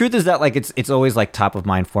 No, the truth is that like it's always like top of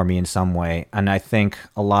mind for me in some way, and I think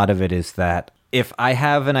a lot of it is that if I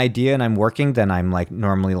have an idea and I'm working, then I'm like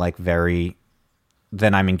normally like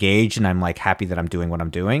then I'm engaged and I'm like happy that I'm doing what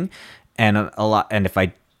I'm doing, and and if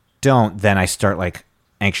I don't, then I start like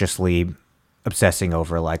anxiously obsessing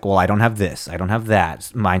over like, well, I don't have this, I don't have that,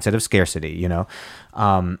 mindset of scarcity, you know.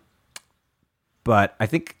 But I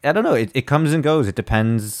think, I don't know, it comes and goes. It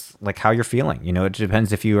depends like how you're feeling. You know, it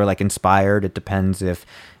depends if you are like inspired. It depends if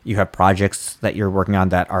you have projects that you're working on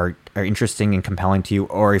that are interesting and compelling to you,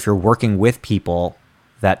 or if you're working with people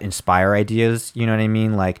that inspire ideas. You know what I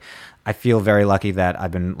mean? Like, I feel very lucky that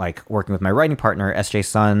I've been like working with my writing partner, SJ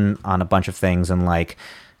Sun, on a bunch of things. And like,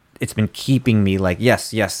 it's been keeping me like,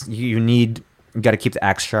 yes, you got to keep the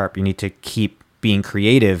axe sharp. You need to keep being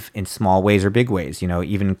creative in small ways or big ways, you know,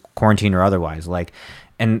 even quarantine or otherwise, like,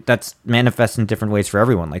 and that's manifests in different ways for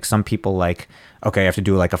everyone. Like some people like, okay, I have to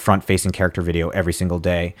do like a front facing character video every single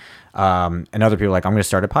day. And other people like, I'm going to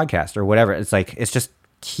start a podcast or whatever. It's like, it's just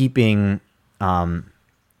keeping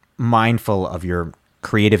mindful of your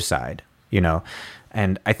creative side, you know?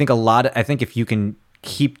 And I think if you can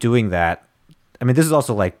keep doing that, I mean, this is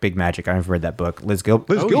also like Big Magic. I've read that book. Liz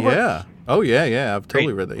Gilbert. Yeah. Oh, yeah. I've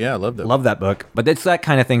totally read that. Yeah, I love that. Love that book. But it's that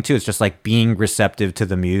kind of thing, too. It's just like being receptive to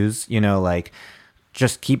the muse, you know, like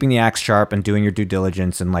just keeping the axe sharp and doing your due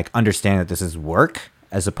diligence and like understanding that this is work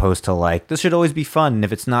as opposed to like, this should always be fun. And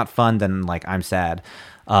if it's not fun, then like I'm sad.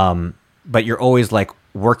 But you're always like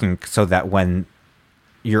working so that when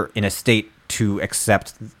you're in a state to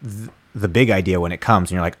accept the big idea when it comes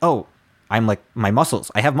and you're like, oh, I'm like, I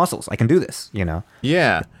have muscles. I can do this, you know?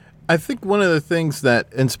 Yeah. I think one of the things that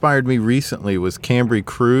inspired me recently was Cambry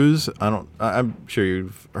Cruz. I'm sure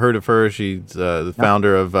you've heard of her. She's the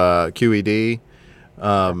founder of QED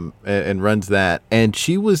and runs that. And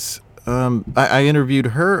she was, I interviewed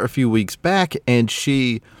her a few weeks back, and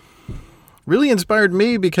she really inspired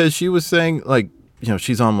me because she was saying, like, you know,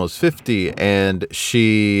 she's almost 50 and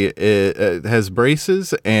she has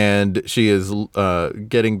braces, and she is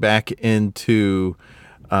getting back into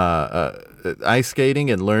ice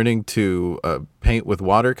skating and learning to paint with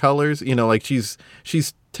watercolors. You know, like she's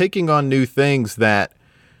taking on new things that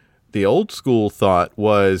the old school thought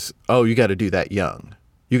was, oh, you got to do that young.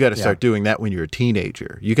 You got to start doing that when you're a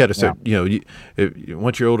teenager. You got to start,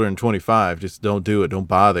 once you're older than 25, just don't do it. Don't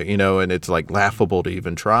bother, you know, and it's like laughable to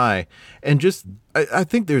even try. And just, I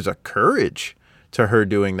think there's a courage to her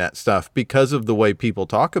doing that stuff because of the way people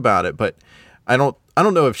talk about it. But I don't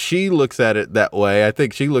know if she looks at it that way. I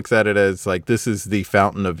think she looks at it as like, this is the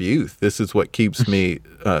fountain of youth. This is what keeps me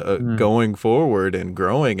going forward and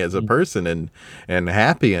growing as a person and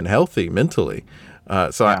happy and healthy mentally.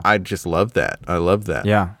 I just love that. I love that.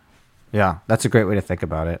 Yeah. That's a great way to think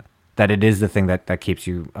about it. That it is the thing that keeps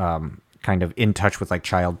you kind of in touch with like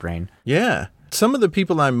child brain. Yeah. Some of the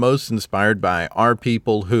people I'm most inspired by are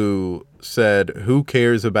people who said, who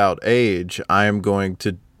cares about age? I am going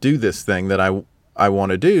to do this thing that I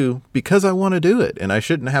want to do because I want to do it, and I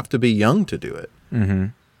shouldn't have to be young to do it. Mm-hmm.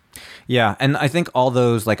 Yeah. And I think all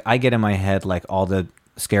those, like, I get in my head like all the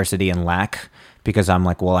scarcity and lack, because I'm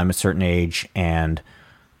like, well, I'm a certain age and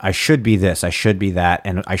I should be this, I should be that,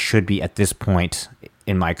 and I should be at this point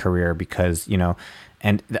in my career because, you know,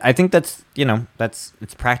 and I think that's, you know, it's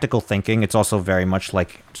practical thinking. It's also very much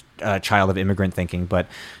like a child of immigrant thinking, but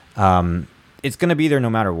it's going to be there no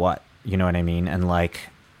matter what, you know what I mean? And like,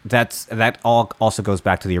 that all also goes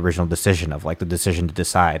back to the original decision of like the decision to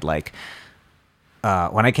decide, like,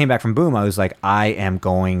 when I came back from Boom, I was like, I am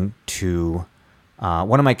going to.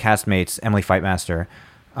 One of my castmates, Emily Fightmaster,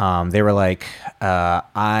 they were like,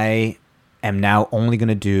 I am now only going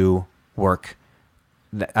to do work.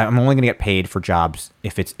 I'm only going to get paid for jobs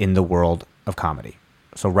if it's in the world of comedy.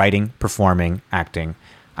 So writing, performing, acting.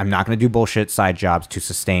 I'm not going to do bullshit side jobs to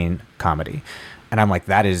sustain comedy. And I'm like,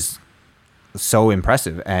 that is so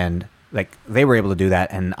impressive. And like they were able to do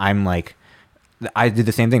that. And I'm like, I did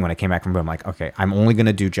the same thing when I came back from Boom. I'm like, okay, I'm only going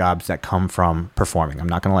to do jobs that come from performing. I'm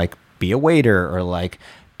not going to like be a waiter or like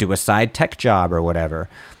do a side tech job or whatever.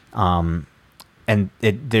 And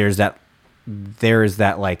there's that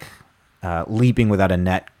like leaping without a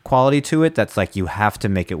net quality to it. That's like, you have to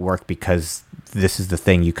make it work because this is the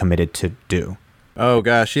thing you committed to do. Oh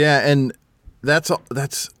gosh. Yeah. And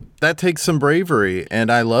that takes some bravery.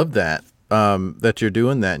 And I love that, that you're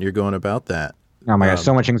doing that and you're going about that. Oh my gosh,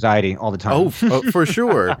 so much anxiety all the time. Oh, for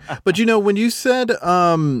sure. But you know, when you said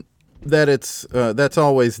that it's that's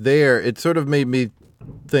always there, it sort of made me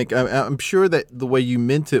think. I'm sure that the way you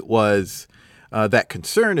meant it was that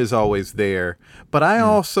concern is always there. But I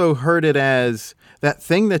also heard it as that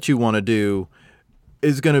thing that you want to do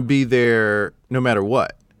is going to be there no matter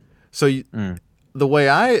what. So the way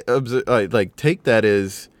I like take that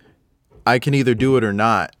is, I can either do it or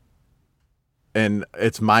not, and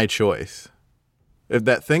it's my choice. If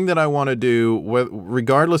that thing that I want to do,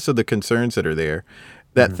 regardless of the concerns that are there,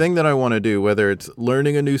 that thing that I want to do, whether it's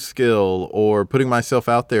learning a new skill or putting myself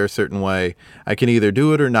out there a certain way, I can either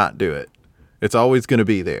do it or not do it. It's always going to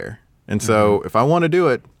be there. And so if I want to do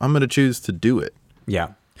it, I'm going to choose to do it.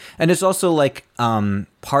 Yeah. And it's also like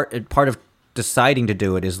part of deciding to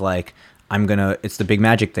do it is like, it's the big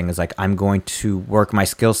magic thing, is like, I'm going to work my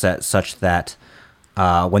skill set such that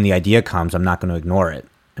when the idea comes, I'm not going to ignore it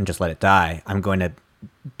and just let it die. I'm going to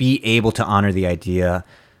be able to honor the idea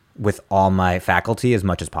with all my faculty as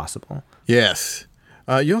much as possible. Yes.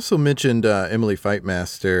 You also mentioned Emily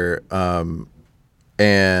Fightmaster,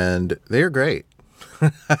 and they're great.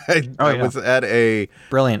 I was at a...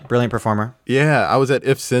 Brilliant performer. Yeah, I was at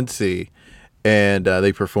If Cincy, and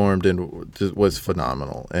they performed and was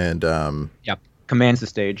phenomenal. And commands the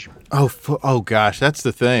stage. Oh gosh, that's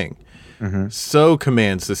the thing. So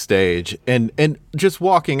commands the stage, and just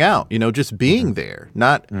walking out, just being there,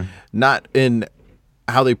 not in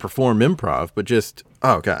how they perform improv, but just,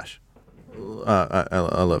 oh gosh, I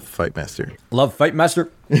love Fightmaster. Love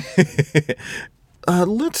Fightmaster.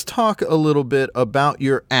 Let's talk a little bit about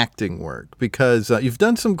your acting work, because you've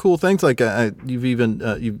done some cool things. Like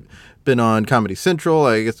you've been on Comedy Central.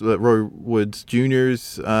 I guess Roy Woods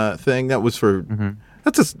Jr.'s thing that was for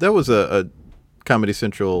that was a Comedy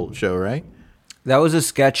Central show, right? That was a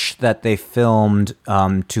sketch that they filmed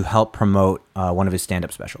to help promote one of his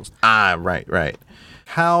stand-up specials. Ah, right.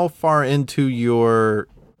 How far into your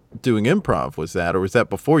doing improv was that, or was that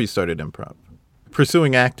before you started improv?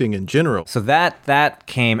 Pursuing acting in general. So that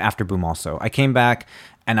came after Boom also. I came back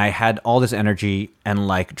and I had all this energy and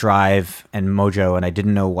like drive and mojo, and I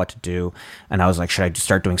didn't know what to do. And I was like, should I just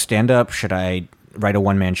start doing stand-up? Should I write a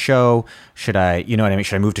one-man show? Should I, you know what I mean?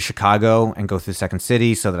 Should I move to Chicago and go through the Second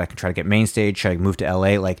City so that I can try to get main stage? Should I move to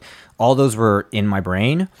LA? Like, all those were in my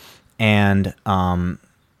brain. And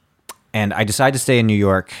I decided to stay in New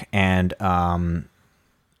York. And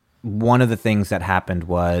one of the things that happened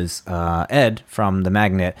was Ed from The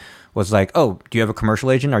Magnet was like, oh, do you have a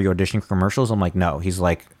commercial agent? Are you auditioning for commercials? I'm like, no. He's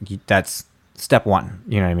like, that's step one.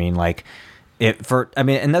 You know what I mean? Like, and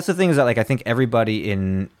that's the thing, is that like, I think everybody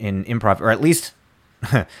in improv, or at least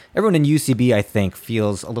everyone in UCB, I think,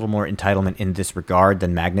 feels a little more entitlement in this regard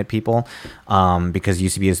than Magnet people, because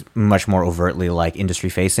UCB is much more overtly like industry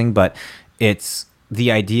facing. But it's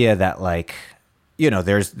the idea that like,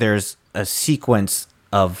 there's a sequence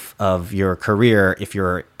of your career if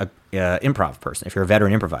you're a improv person, if you're a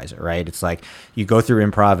veteran improviser, right? It's like you go through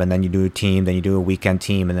improv and then you do a team, then you do a weekend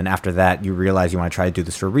team, and then after that you realize you want to try to do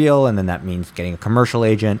this for real, and then that means getting a commercial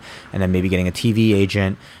agent, and then maybe getting a TV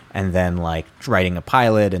agent, and then like writing a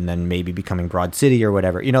pilot, and then maybe becoming Broad City or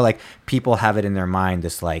whatever. Like people have it in their mind,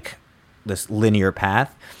 this linear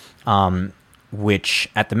path, which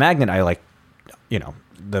at the Magnet I like,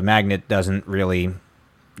 the Magnet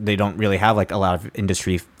they don't really have like a lot of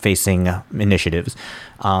industry facing initiatives.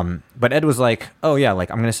 But Ed was like, oh yeah, like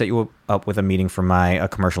I'm going to set you up with a meeting for my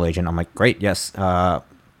commercial agent. I'm like, great. Yes.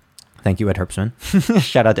 Thank you, Ed Herbstman.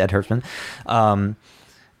 Shout out to Ed Herbstman.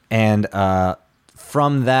 And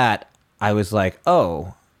from that I was like,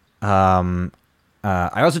 oh, I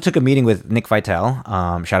also took a meeting with Nick Vitale.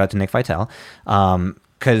 Shout out to Nick Vitale.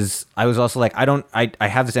 because I was also like, I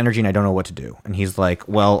have this energy and I don't know what to do. And he's like,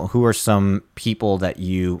 well, who are some people that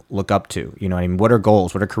you look up to? You know what I mean? What are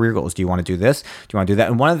goals? What are career goals? Do you want to do this? Do you want to do that?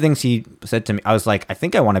 And one of the things he said to me, I was like, I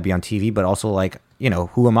think I want to be on TV, but also like, you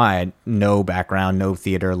know, who am I? No background, no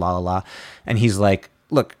theater, la la la. And he's like,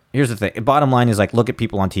 look, here's the thing. Bottom line is like, look at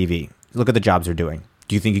people on TV. Look at the jobs they're doing.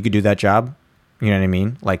 Do you think you could do that job? You know what I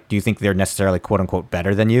mean? Like, do you think they're necessarily quote unquote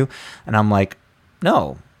better than you? And I'm like,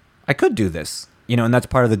 no, I could do this. You know, and that's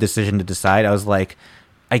part of the decision to decide. I was like,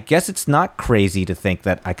 I guess it's not crazy to think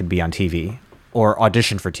that I could be on TV or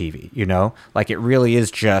audition for TV, you know? Like, it really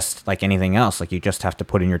is just like anything else. Like, you just have to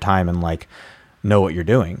put in your time and, like, know what you're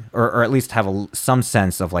doing. Or at least have some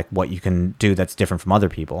sense of, like, what you can do that's different from other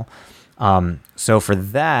people. So for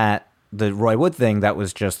that, the Roy Wood thing, that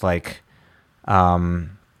was just, like... that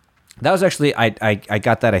was actually, I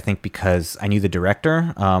got that, I think, because I knew the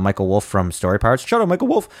director, Michael Wolf from Story Pirates. Shout out, Michael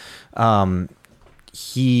Wolf.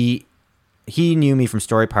 He knew me from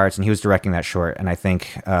Story Pirates, and he was directing that short. And I think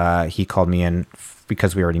he called me in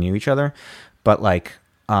because we already knew each other. But like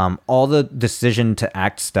all the decision to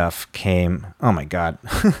act stuff came. Oh my god!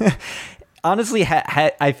 Honestly,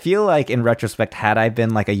 I feel like in retrospect, had I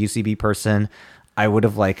been like a UCB person, I would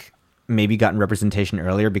have like maybe gotten representation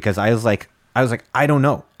earlier, because I was like, I don't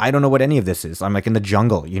know what any of this is. I'm like in the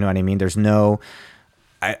jungle. You know what I mean? There's no.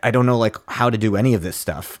 I don't know like how to do any of this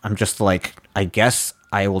stuff. I'm just like, I guess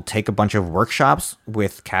I will take a bunch of workshops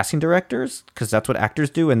with casting directors, because that's what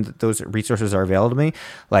actors do, and those resources are available to me.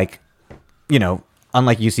 Like, you know,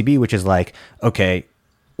 unlike UCB, which is like, okay,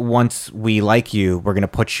 once we like you, we're going to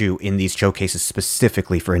put you in these showcases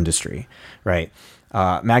specifically for industry, right?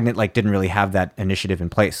 Magnet like didn't really have that initiative in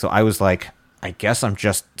place. So I was like, I guess I'm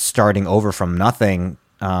just starting over from nothing,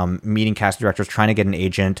 meeting casting directors, trying to get an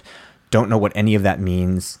agent. Don't know what any of that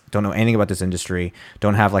means. Don't know anything about this industry.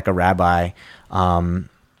 Don't have like a rabbi.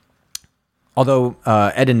 Although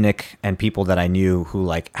Ed and Nick and people that I knew who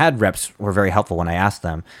like had reps were very helpful when I asked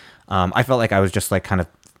them. I felt like I was just like kind of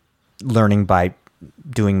learning by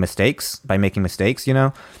doing mistakes, by making mistakes, you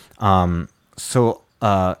know? And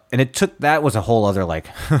it took, that was a whole other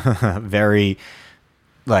like very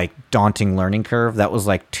like daunting learning curve. That was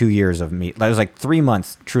like 2 years of me. That was like 3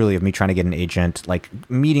 months truly of me trying to get an agent, like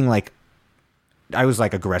meeting like, I was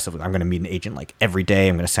like aggressive. I'm going to meet an agent like every day.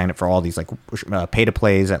 I'm going to sign up for all these like pay to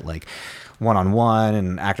plays at like one-on-one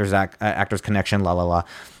and actors connection, la la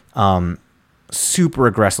la. Super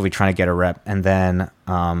aggressively trying to get a rep. And then,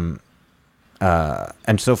 and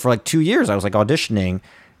so for like 2 years, I was like auditioning,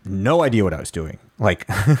 no idea what I was doing, like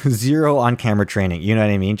zero on camera training. You know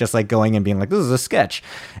what I mean? Just like going and being like, this is a sketch.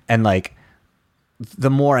 And like, the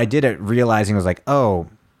more I did it, realizing I was like, oh,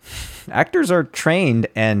 actors are trained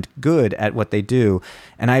and good at what they do,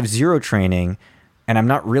 and I have zero training, and I'm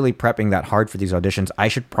not really prepping that hard for these auditions. I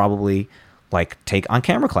should probably like take on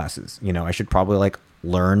camera classes. You know, I should probably like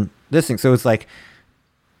learn this thing. So it's like,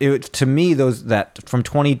 to me, those that from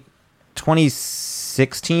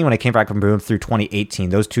 2016 when I came back from Boom through 2018,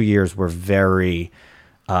 those 2 years were very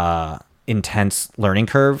intense learning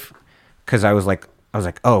curve, because I was like,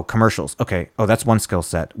 oh, commercials. Okay. Oh, that's one skill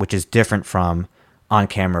set, which is different from on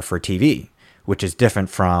camera for TV, which is different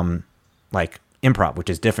from like improv, which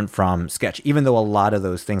is different from sketch. Even though a lot of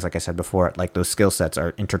those things, like I said before, like those skill sets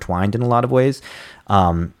are intertwined in a lot of ways.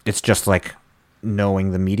 It's just like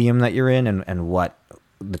knowing the medium that you're in and what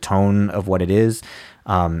the tone of what it is.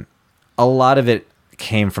 A lot of it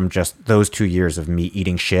came from just those 2 years of me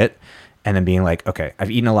eating shit and then being like, okay,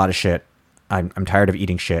 I've eaten a lot of shit. I'm tired of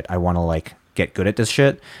eating shit. I want to like get good at this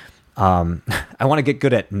shit. I want to get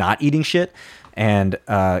good at not eating shit. And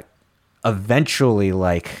eventually,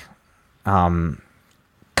 like,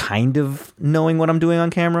 kind of knowing what I'm doing on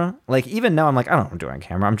camera. Like, even now, I'm like, I don't know what I'm doing on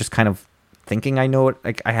camera. I'm just kind of thinking I know it.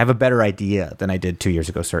 Like, I have a better idea than I did 2 years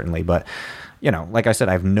ago, certainly. But, you know, like I said,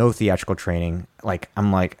 I have no theatrical training. Like,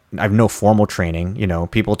 I have no formal training. You know,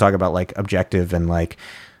 people talk about, like, Objective and, like,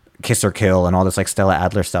 Kiss or Kill and all this, like, Stella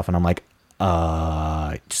Adler stuff. And I'm like,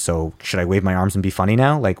 so should I wave my arms and be funny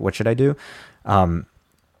now? Like, what should I do?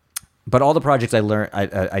 But all the projects I learned,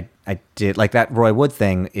 I did, like that Roy Wood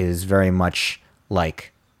thing is very much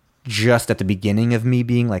like just at the beginning of me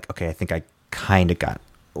being like, okay, I think I kind of got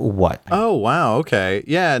what. Oh, wow. Okay.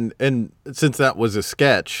 Yeah. And since that was a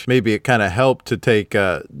sketch, maybe it kind of helped to take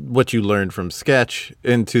what you learned from sketch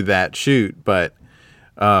into that shoot. But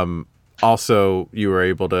also you were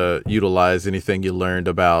able to utilize anything you learned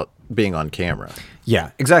about being on camera.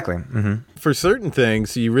 Yeah, exactly. Mm-hmm. For certain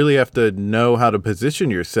things, you really have to know how to position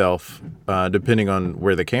yourself depending on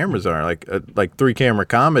where the cameras are. Like 3-camera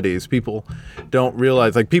comedies, people don't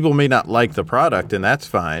realize, like people may not like the product, and that's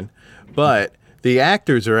fine, but the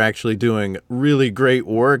actors are actually doing really great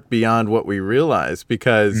work beyond what we realize,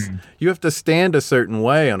 because you have to stand a certain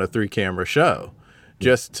way on a 3-camera show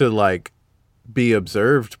just to like be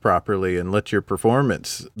observed properly and let your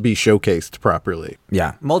performance be showcased properly.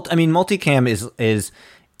 Yeah. Multicam is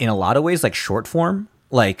in a lot of ways like short form.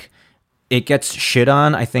 Like, it gets shit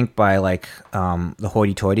on, I think, by like the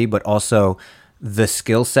hoity-toity, but also the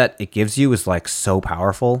skill set it gives you is like so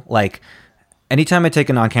powerful. Like, anytime I take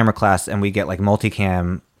an on-camera class and we get like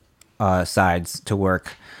multicam sides to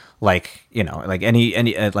work, like, you know, like any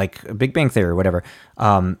like Big Bang Theory or whatever,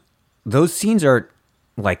 those scenes are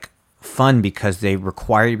like fun because they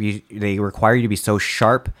require you to be so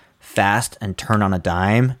sharp, fast, and turn on a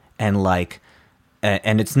dime, and like,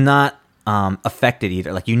 and it's not affected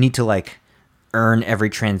either. Like, you need to like earn every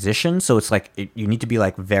transition, so it's like you need to be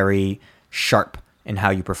like very sharp in how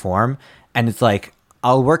you perform. And it's like,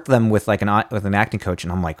 I'll work them with like an acting coach,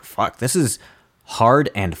 and I'm like, fuck, this is hard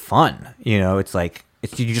and fun. You know, it's like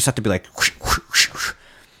you just have to be like, whoosh, whoosh, whoosh, whoosh.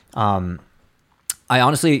 I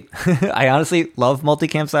honestly love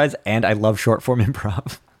multicam sides, and I love short form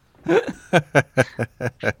improv.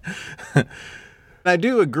 I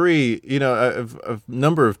do agree. You know, a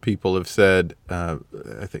number of people have said, I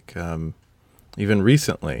think even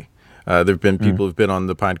recently, there have been people who've been on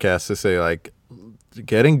the podcast to say, like,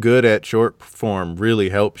 getting good at short form really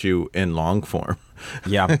helps you in long form.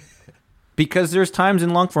 Yeah. Because there's times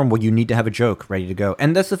in long form where you need to have a joke ready to go.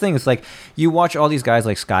 And that's the thing. It's like, you watch all these guys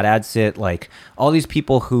like Scott Adsit, like all these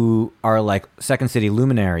people who are like Second City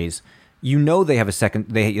luminaries, you know, they have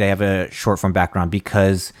they have a short form background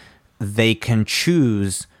because they can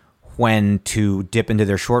choose when to dip into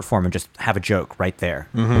their short form and just have a joke right there.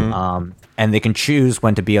 And they can choose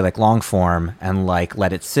when to be like long form and like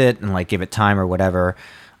let it sit and like give it time or whatever.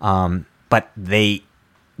 But they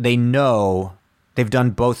know, they've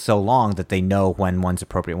done both so long that they know when one's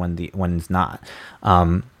appropriate, when it's not.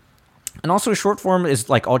 And also short form is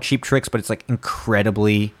like all cheap tricks, but it's like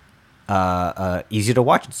incredibly easy to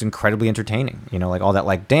watch. It's incredibly entertaining. You know, like all that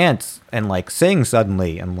like dance and like sing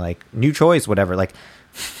suddenly and like new choice, whatever. Like,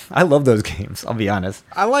 I love those games, I'll be honest.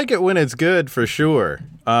 I like it when it's good, for sure.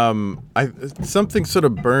 Something sort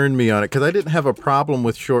of burned me on it because I didn't have a problem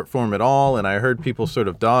with short form at all, and I heard people sort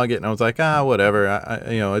of dog it, and I was like, whatever. I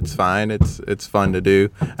it's fine. It's fun to do.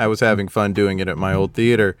 I was having fun doing it at my old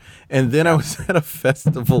theater, and then I was at a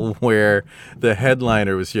festival where the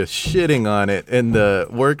headliner was just shitting on it in the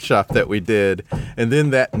workshop that we did, and then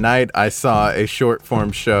that night I saw a short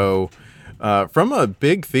form show from a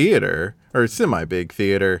big theater, or semi-big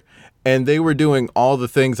theater, and they were doing all the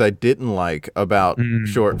things I didn't like about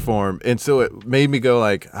short form. And so it made me go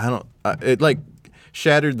like, it like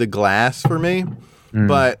shattered the glass for me.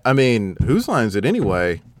 But I mean, Whose Line Is It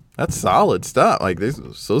Anyway? That's solid stuff. Like,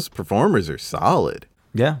 those performers are solid.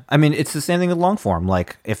 Yeah. I mean, it's the same thing with long form.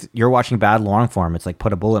 Like, if you're watching bad long form, it's like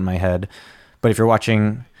put a bullet in my head. But if you're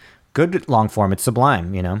watching good long form, it's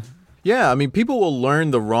sublime, you know? Yeah, I mean, people will learn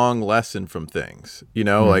the wrong lesson from things, you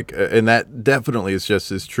know, like, and that definitely is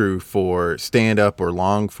just as true for stand-up or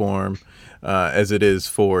long form as it is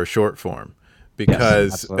for short form,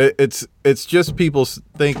 because it's just people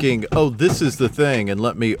thinking, oh, this is the thing, and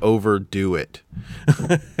let me overdo it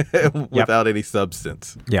without any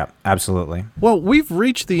substance. Yeah, absolutely. Well, we've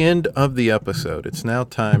reached the end of the episode. It's now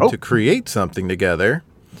time to create something together.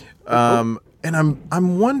 And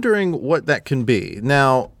I'm wondering what that can be.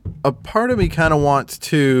 Now, a part of me kind of wants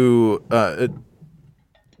to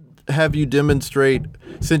have you demonstrate,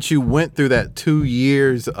 since you went through that 2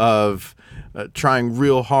 years of trying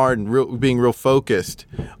real hard and being real focused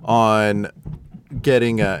on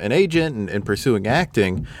getting an agent and pursuing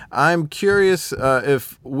acting, I'm curious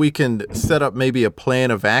if we can set up maybe a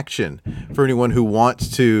plan of action for anyone who wants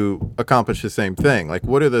to accomplish the same thing. Like,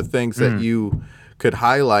 what are the things that you could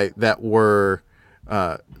highlight that were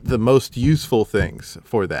the most useful things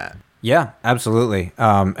for that? Yeah, absolutely.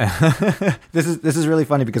 This is really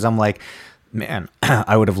funny because I'm like, man,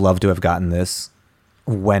 I would have loved to have gotten this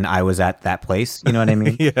when I was at that place. You know what I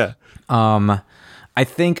mean? Yeah. I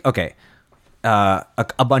think, okay,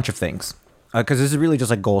 a bunch of things, because this is really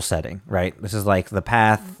just like goal setting, right? This is like the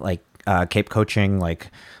path, like CAPE coaching,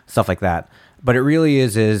 like stuff like that. But it really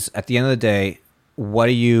is at the end of the day, what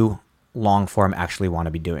do you long form actually want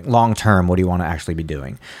to be doing? Long term, what do you want to actually be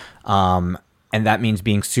doing? And that means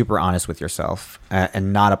being super honest with yourself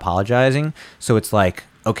and not apologizing. So it's like,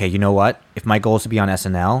 okay, you know what? If my goal is to be on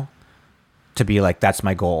SNL, to be like, that's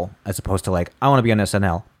my goal, as opposed to like, I want to be on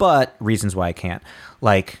SNL, but reasons why I can't.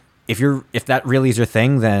 Like, if that really is your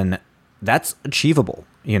thing, then that's achievable.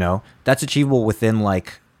 You know, that's achievable within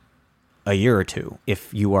like a year or two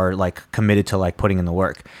if you are like committed to like putting in the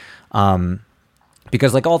work.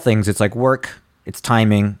 Because like all things, it's like work, it's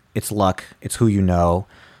timing, it's luck, it's who you know.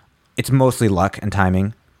 It's mostly luck and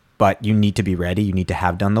timing, but you need to be ready. You need to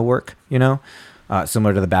have done the work, you know,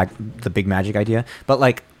 similar to the big magic idea. But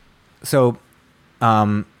like, so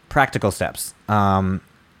practical steps.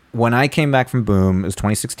 When I came back from Boom, it was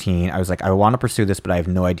 2016. I was like, I want to pursue this, but I have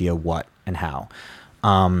no idea what and how.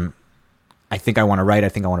 I think I want to write. I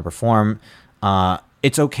think I want to perform.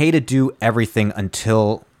 It's okay to do everything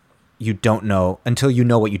until you know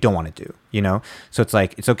what you don't want to do, you know? So it's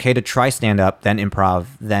like, it's okay to try stand up, then improv,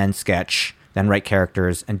 then sketch, then write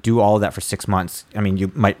characters and do all of that for 6 months. I mean,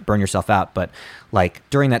 you might burn yourself out, but like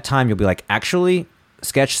during that time, you'll be like, actually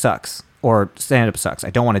sketch sucks or stand up sucks. I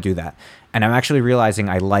don't want to do that. And I'm actually realizing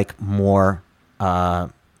I like more,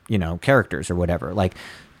 characters or whatever. Like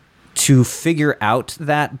to figure out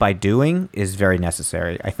that by doing is very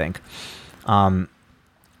necessary, I think.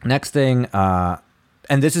 Next thing,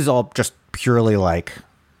 and this is all just purely like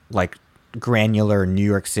granular New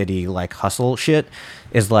York City like hustle shit,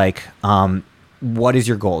 is like, what is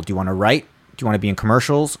your goal? Do you want to write? Do you want to be in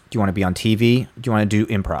commercials? Do you want to be on TV? Do you want to do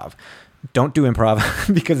improv? Don't do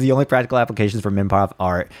improv because the only practical applications from improv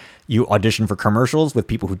are you audition for commercials with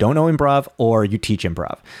people who don't know improv or you teach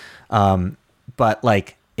improv. But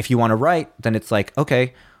like, if you want to write, then it's like,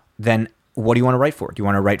 okay, then what do you want to write for? Do you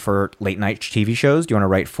want to write for late night TV shows? Do you want to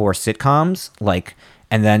write for sitcoms? Like,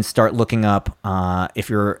 and then start looking up, if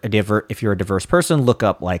you're a diverse person, look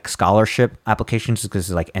up like scholarship applications, because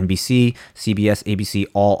like NBC, CBS, ABC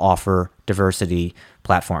all offer diversity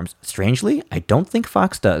platforms. Strangely, I don't think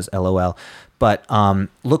Fox does, LOL. But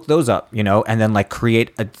look those up, you know, and then like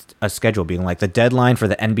create a schedule being like the deadline for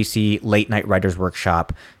the NBC late night writers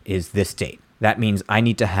workshop is this date. That means I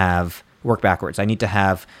need to have, work backwards, I need to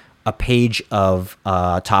have a page of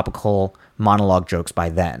topical monologue jokes by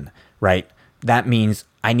then, right? That means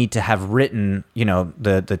I need to have written, you know,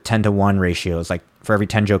 the 10-to-1 ratios. Like for every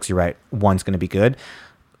 10 jokes you write, one's going to be good.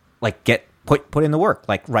 Like put in the work.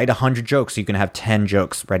 Like write 100 jokes so you can have 10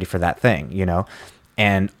 jokes ready for that thing, you know?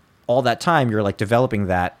 And all that time you're like developing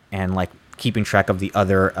that and like keeping track of the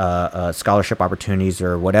other scholarship opportunities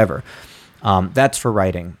or whatever. That's for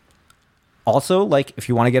writing. Also, like if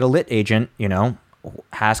you want to get a lit agent, you know,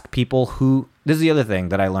 ask people who, this is the other thing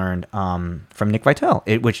that I learned from Nick Vitale,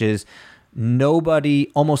 which is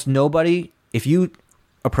almost nobody, if you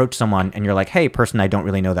approach someone and you're like, hey, person I don't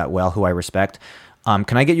really know that well, who I respect,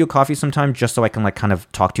 can I get you a coffee sometime just so I can like kind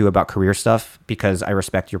of talk to you about career stuff because I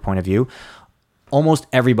respect your point of view? Almost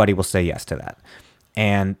everybody will say yes to that.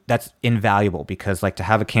 And that's invaluable because like to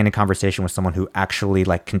have a candid conversation with someone who actually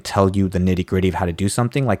like can tell you the nitty gritty of how to do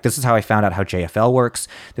something. Like this is how I found out how JFL works.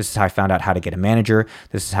 This is how I found out how to get a manager.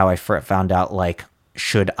 This is how I found out like,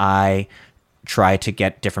 should I try to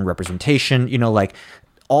get different representation? You know, like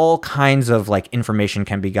all kinds of like information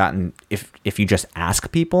can be gotten if you just ask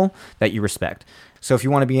people that you respect. So if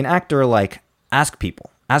you want to be an actor, like ask people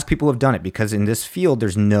who have done it, because in this field,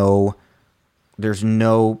 there's no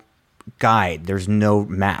guide, there's no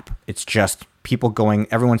map. It's just people going,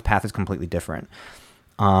 everyone's path is completely different.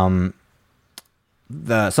 Something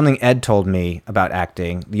Ed told me about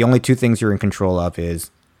acting, the only two things you're in control of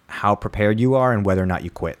is how prepared you are and whether or not you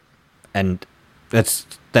quit. And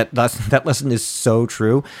that lesson is so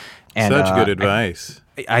true. And such good advice.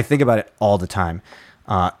 I think about it all the time,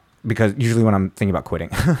 because usually when I'm thinking about quitting,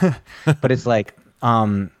 but it's like,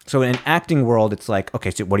 so in an acting world, it's like,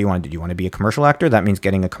 okay, so what do you want to do? Do you want to be a commercial actor? That means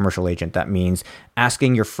getting a commercial agent. That means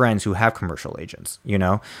asking your friends who have commercial agents, you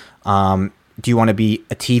know? Do you want to be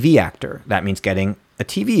a TV actor? That means getting a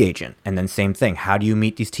TV agent. And then same thing. How do you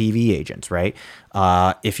meet these TV agents, right?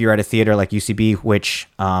 If you're at a theater like UCB, which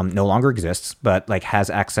no longer exists, but like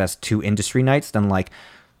has access to industry nights, then like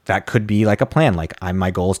that could be like a plan. Like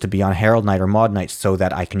my goal is to be on Herald Night or Maud Night so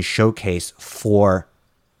that I can showcase for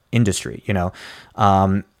industry, you know?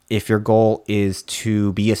 If your goal is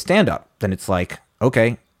to be a stand-up, then it's like,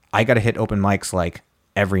 okay, I got to hit open mics like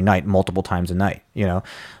every night, multiple times a night, you know?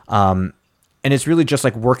 And it's really just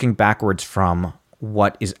like working backwards from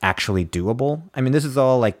what is actually doable. I mean, this is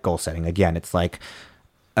all like goal setting. Again, it's like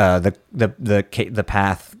the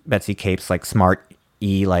path Betsy Capes, like SMART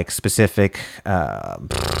E, like specific,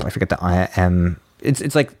 I forget the IM.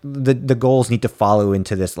 It's like the goals need to follow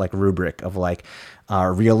into this like rubric of like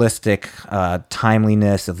realistic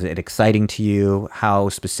timeliness. Is it exciting to you? How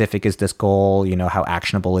specific is this goal? You know, how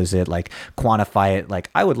actionable is it? Like quantify it.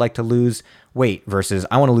 Like I would like to lose weight versus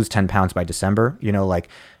I want to lose 10 pounds by December. You know, like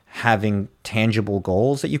having tangible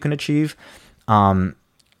goals that you can achieve, and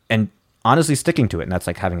honestly sticking to it. And that's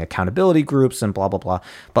like having accountability groups and blah, blah, blah.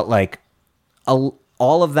 But like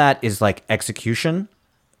all of that is like execution,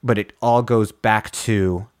 but it all goes back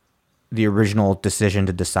to the original decision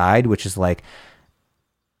to decide, which is like,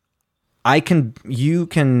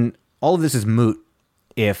 all of this is moot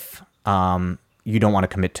if you don't want to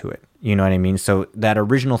commit to it. You know what I mean? So that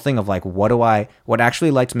original thing of like, what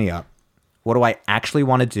actually lights me up? What do I actually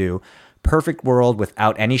want to do? Perfect world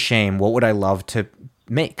without any shame. What would I love to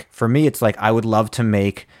make? For me, it's like, I would love to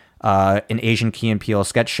make an Asian Key and Peele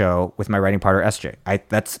sketch show with my writing partner, SJ.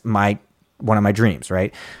 That's one of my dreams,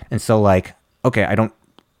 right? And so like, okay, I don't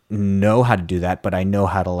know how to do that, but I know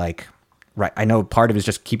how to like, right. I know part of it is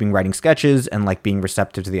just keeping writing sketches and like being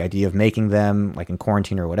receptive to the idea of making them like in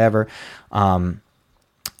quarantine or whatever.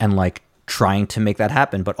 And like trying to make that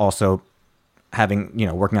happen, but also having,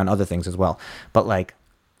 working on other things as well. But like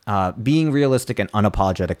being realistic and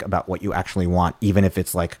unapologetic about what you actually want, even if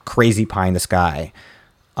it's like crazy pie in the sky,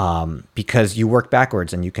 because you work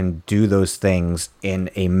backwards and you can do those things in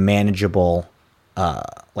a manageable,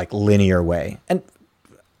 like linear way. And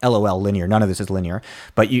LOL linear, none of this is linear,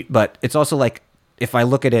 but it's also like, if I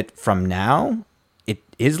look at it from now, it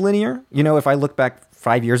is linear. If I look back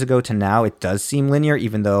 5 years ago to now, it does seem linear,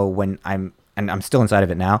 even though when I'm still inside of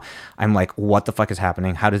it now, I'm like, what the fuck is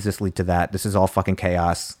happening? How does this lead to that? This is all fucking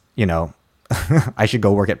chaos. I should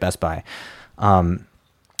go work at Best Buy. But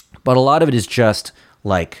a lot of it is just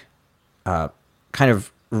like, kind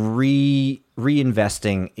of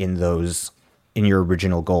reinvesting in your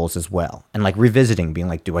original goals as well. And like revisiting, being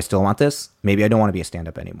like, do I still want this? Maybe I don't want to be a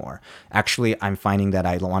stand-up anymore. Actually, I'm finding that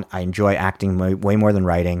I enjoy acting way more than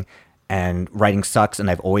writing, and writing sucks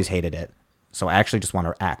and I've always hated it. So I actually just want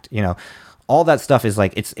to act, all that stuff is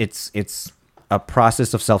like, it's a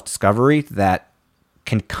process of self-discovery that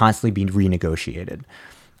can constantly be renegotiated.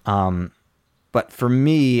 But for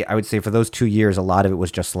me, I would say for those 2 years, a lot of it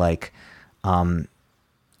was just like,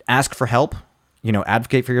 ask for help,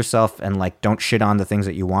 advocate for yourself, and like, don't shit on the things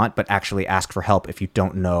that you want, but actually ask for help if you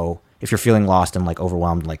don't know, if you're feeling lost and like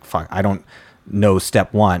overwhelmed, like, fuck, I don't know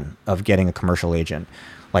step one of getting a commercial agent.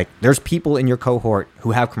 Like, there's people in your cohort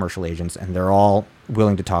who have commercial agents and they're all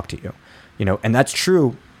willing to talk to you, and that's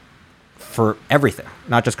true for everything,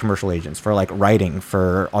 not just commercial agents, for like writing,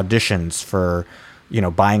 for auditions, for,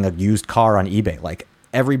 buying a used car on eBay. Like,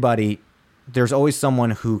 everybody, there's always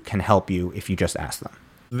someone who can help you if you just ask them.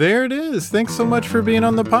 There it is. Thanks so much for being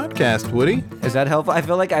on the podcast, Woody. Is that helpful? I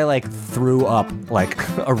feel like I like threw up like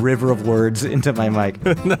a river of words into my mic.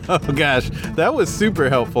 No, gosh, that was super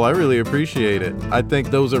helpful. I really appreciate it. I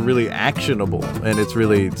think those are really actionable and it's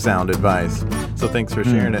really sound advice. So thanks for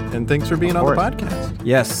sharing it. And thanks for being on the podcast.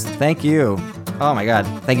 Yes, thank you. Oh my God.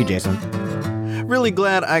 Thank you, Jason. Really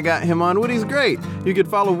glad I got him on. Woody's great. You can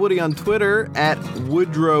follow Woody on Twitter at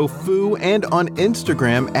Woodrow Fu and on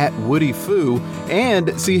Instagram at Woody Fu,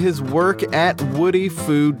 and see his work at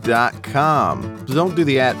woodyfu.com. Don't do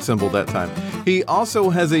the at symbol that time. He also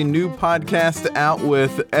has a new podcast out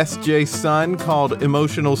with SJ Sun called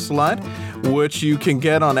Emotional Slut, which you can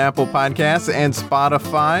get on Apple Podcasts and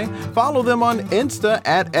Spotify. Follow them on Insta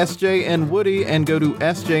at SJ and Woody and go to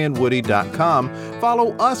sjandwoody.com.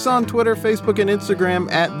 Follow us on Twitter, Facebook, and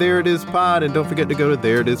Instagram at There It Is Pod, and don't forget to go to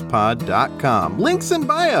thereitispod.com. Links in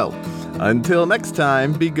bio. Until next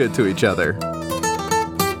time, be good to each other.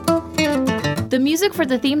 The music for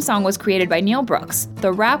the theme song was created by Neil Brooks.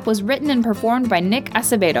 The rap was written and performed by Nick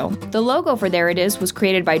Acevedo. The logo for There It Is was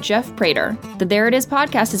created by Jeff Prater. The There It Is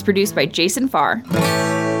podcast is produced by Jason Farr.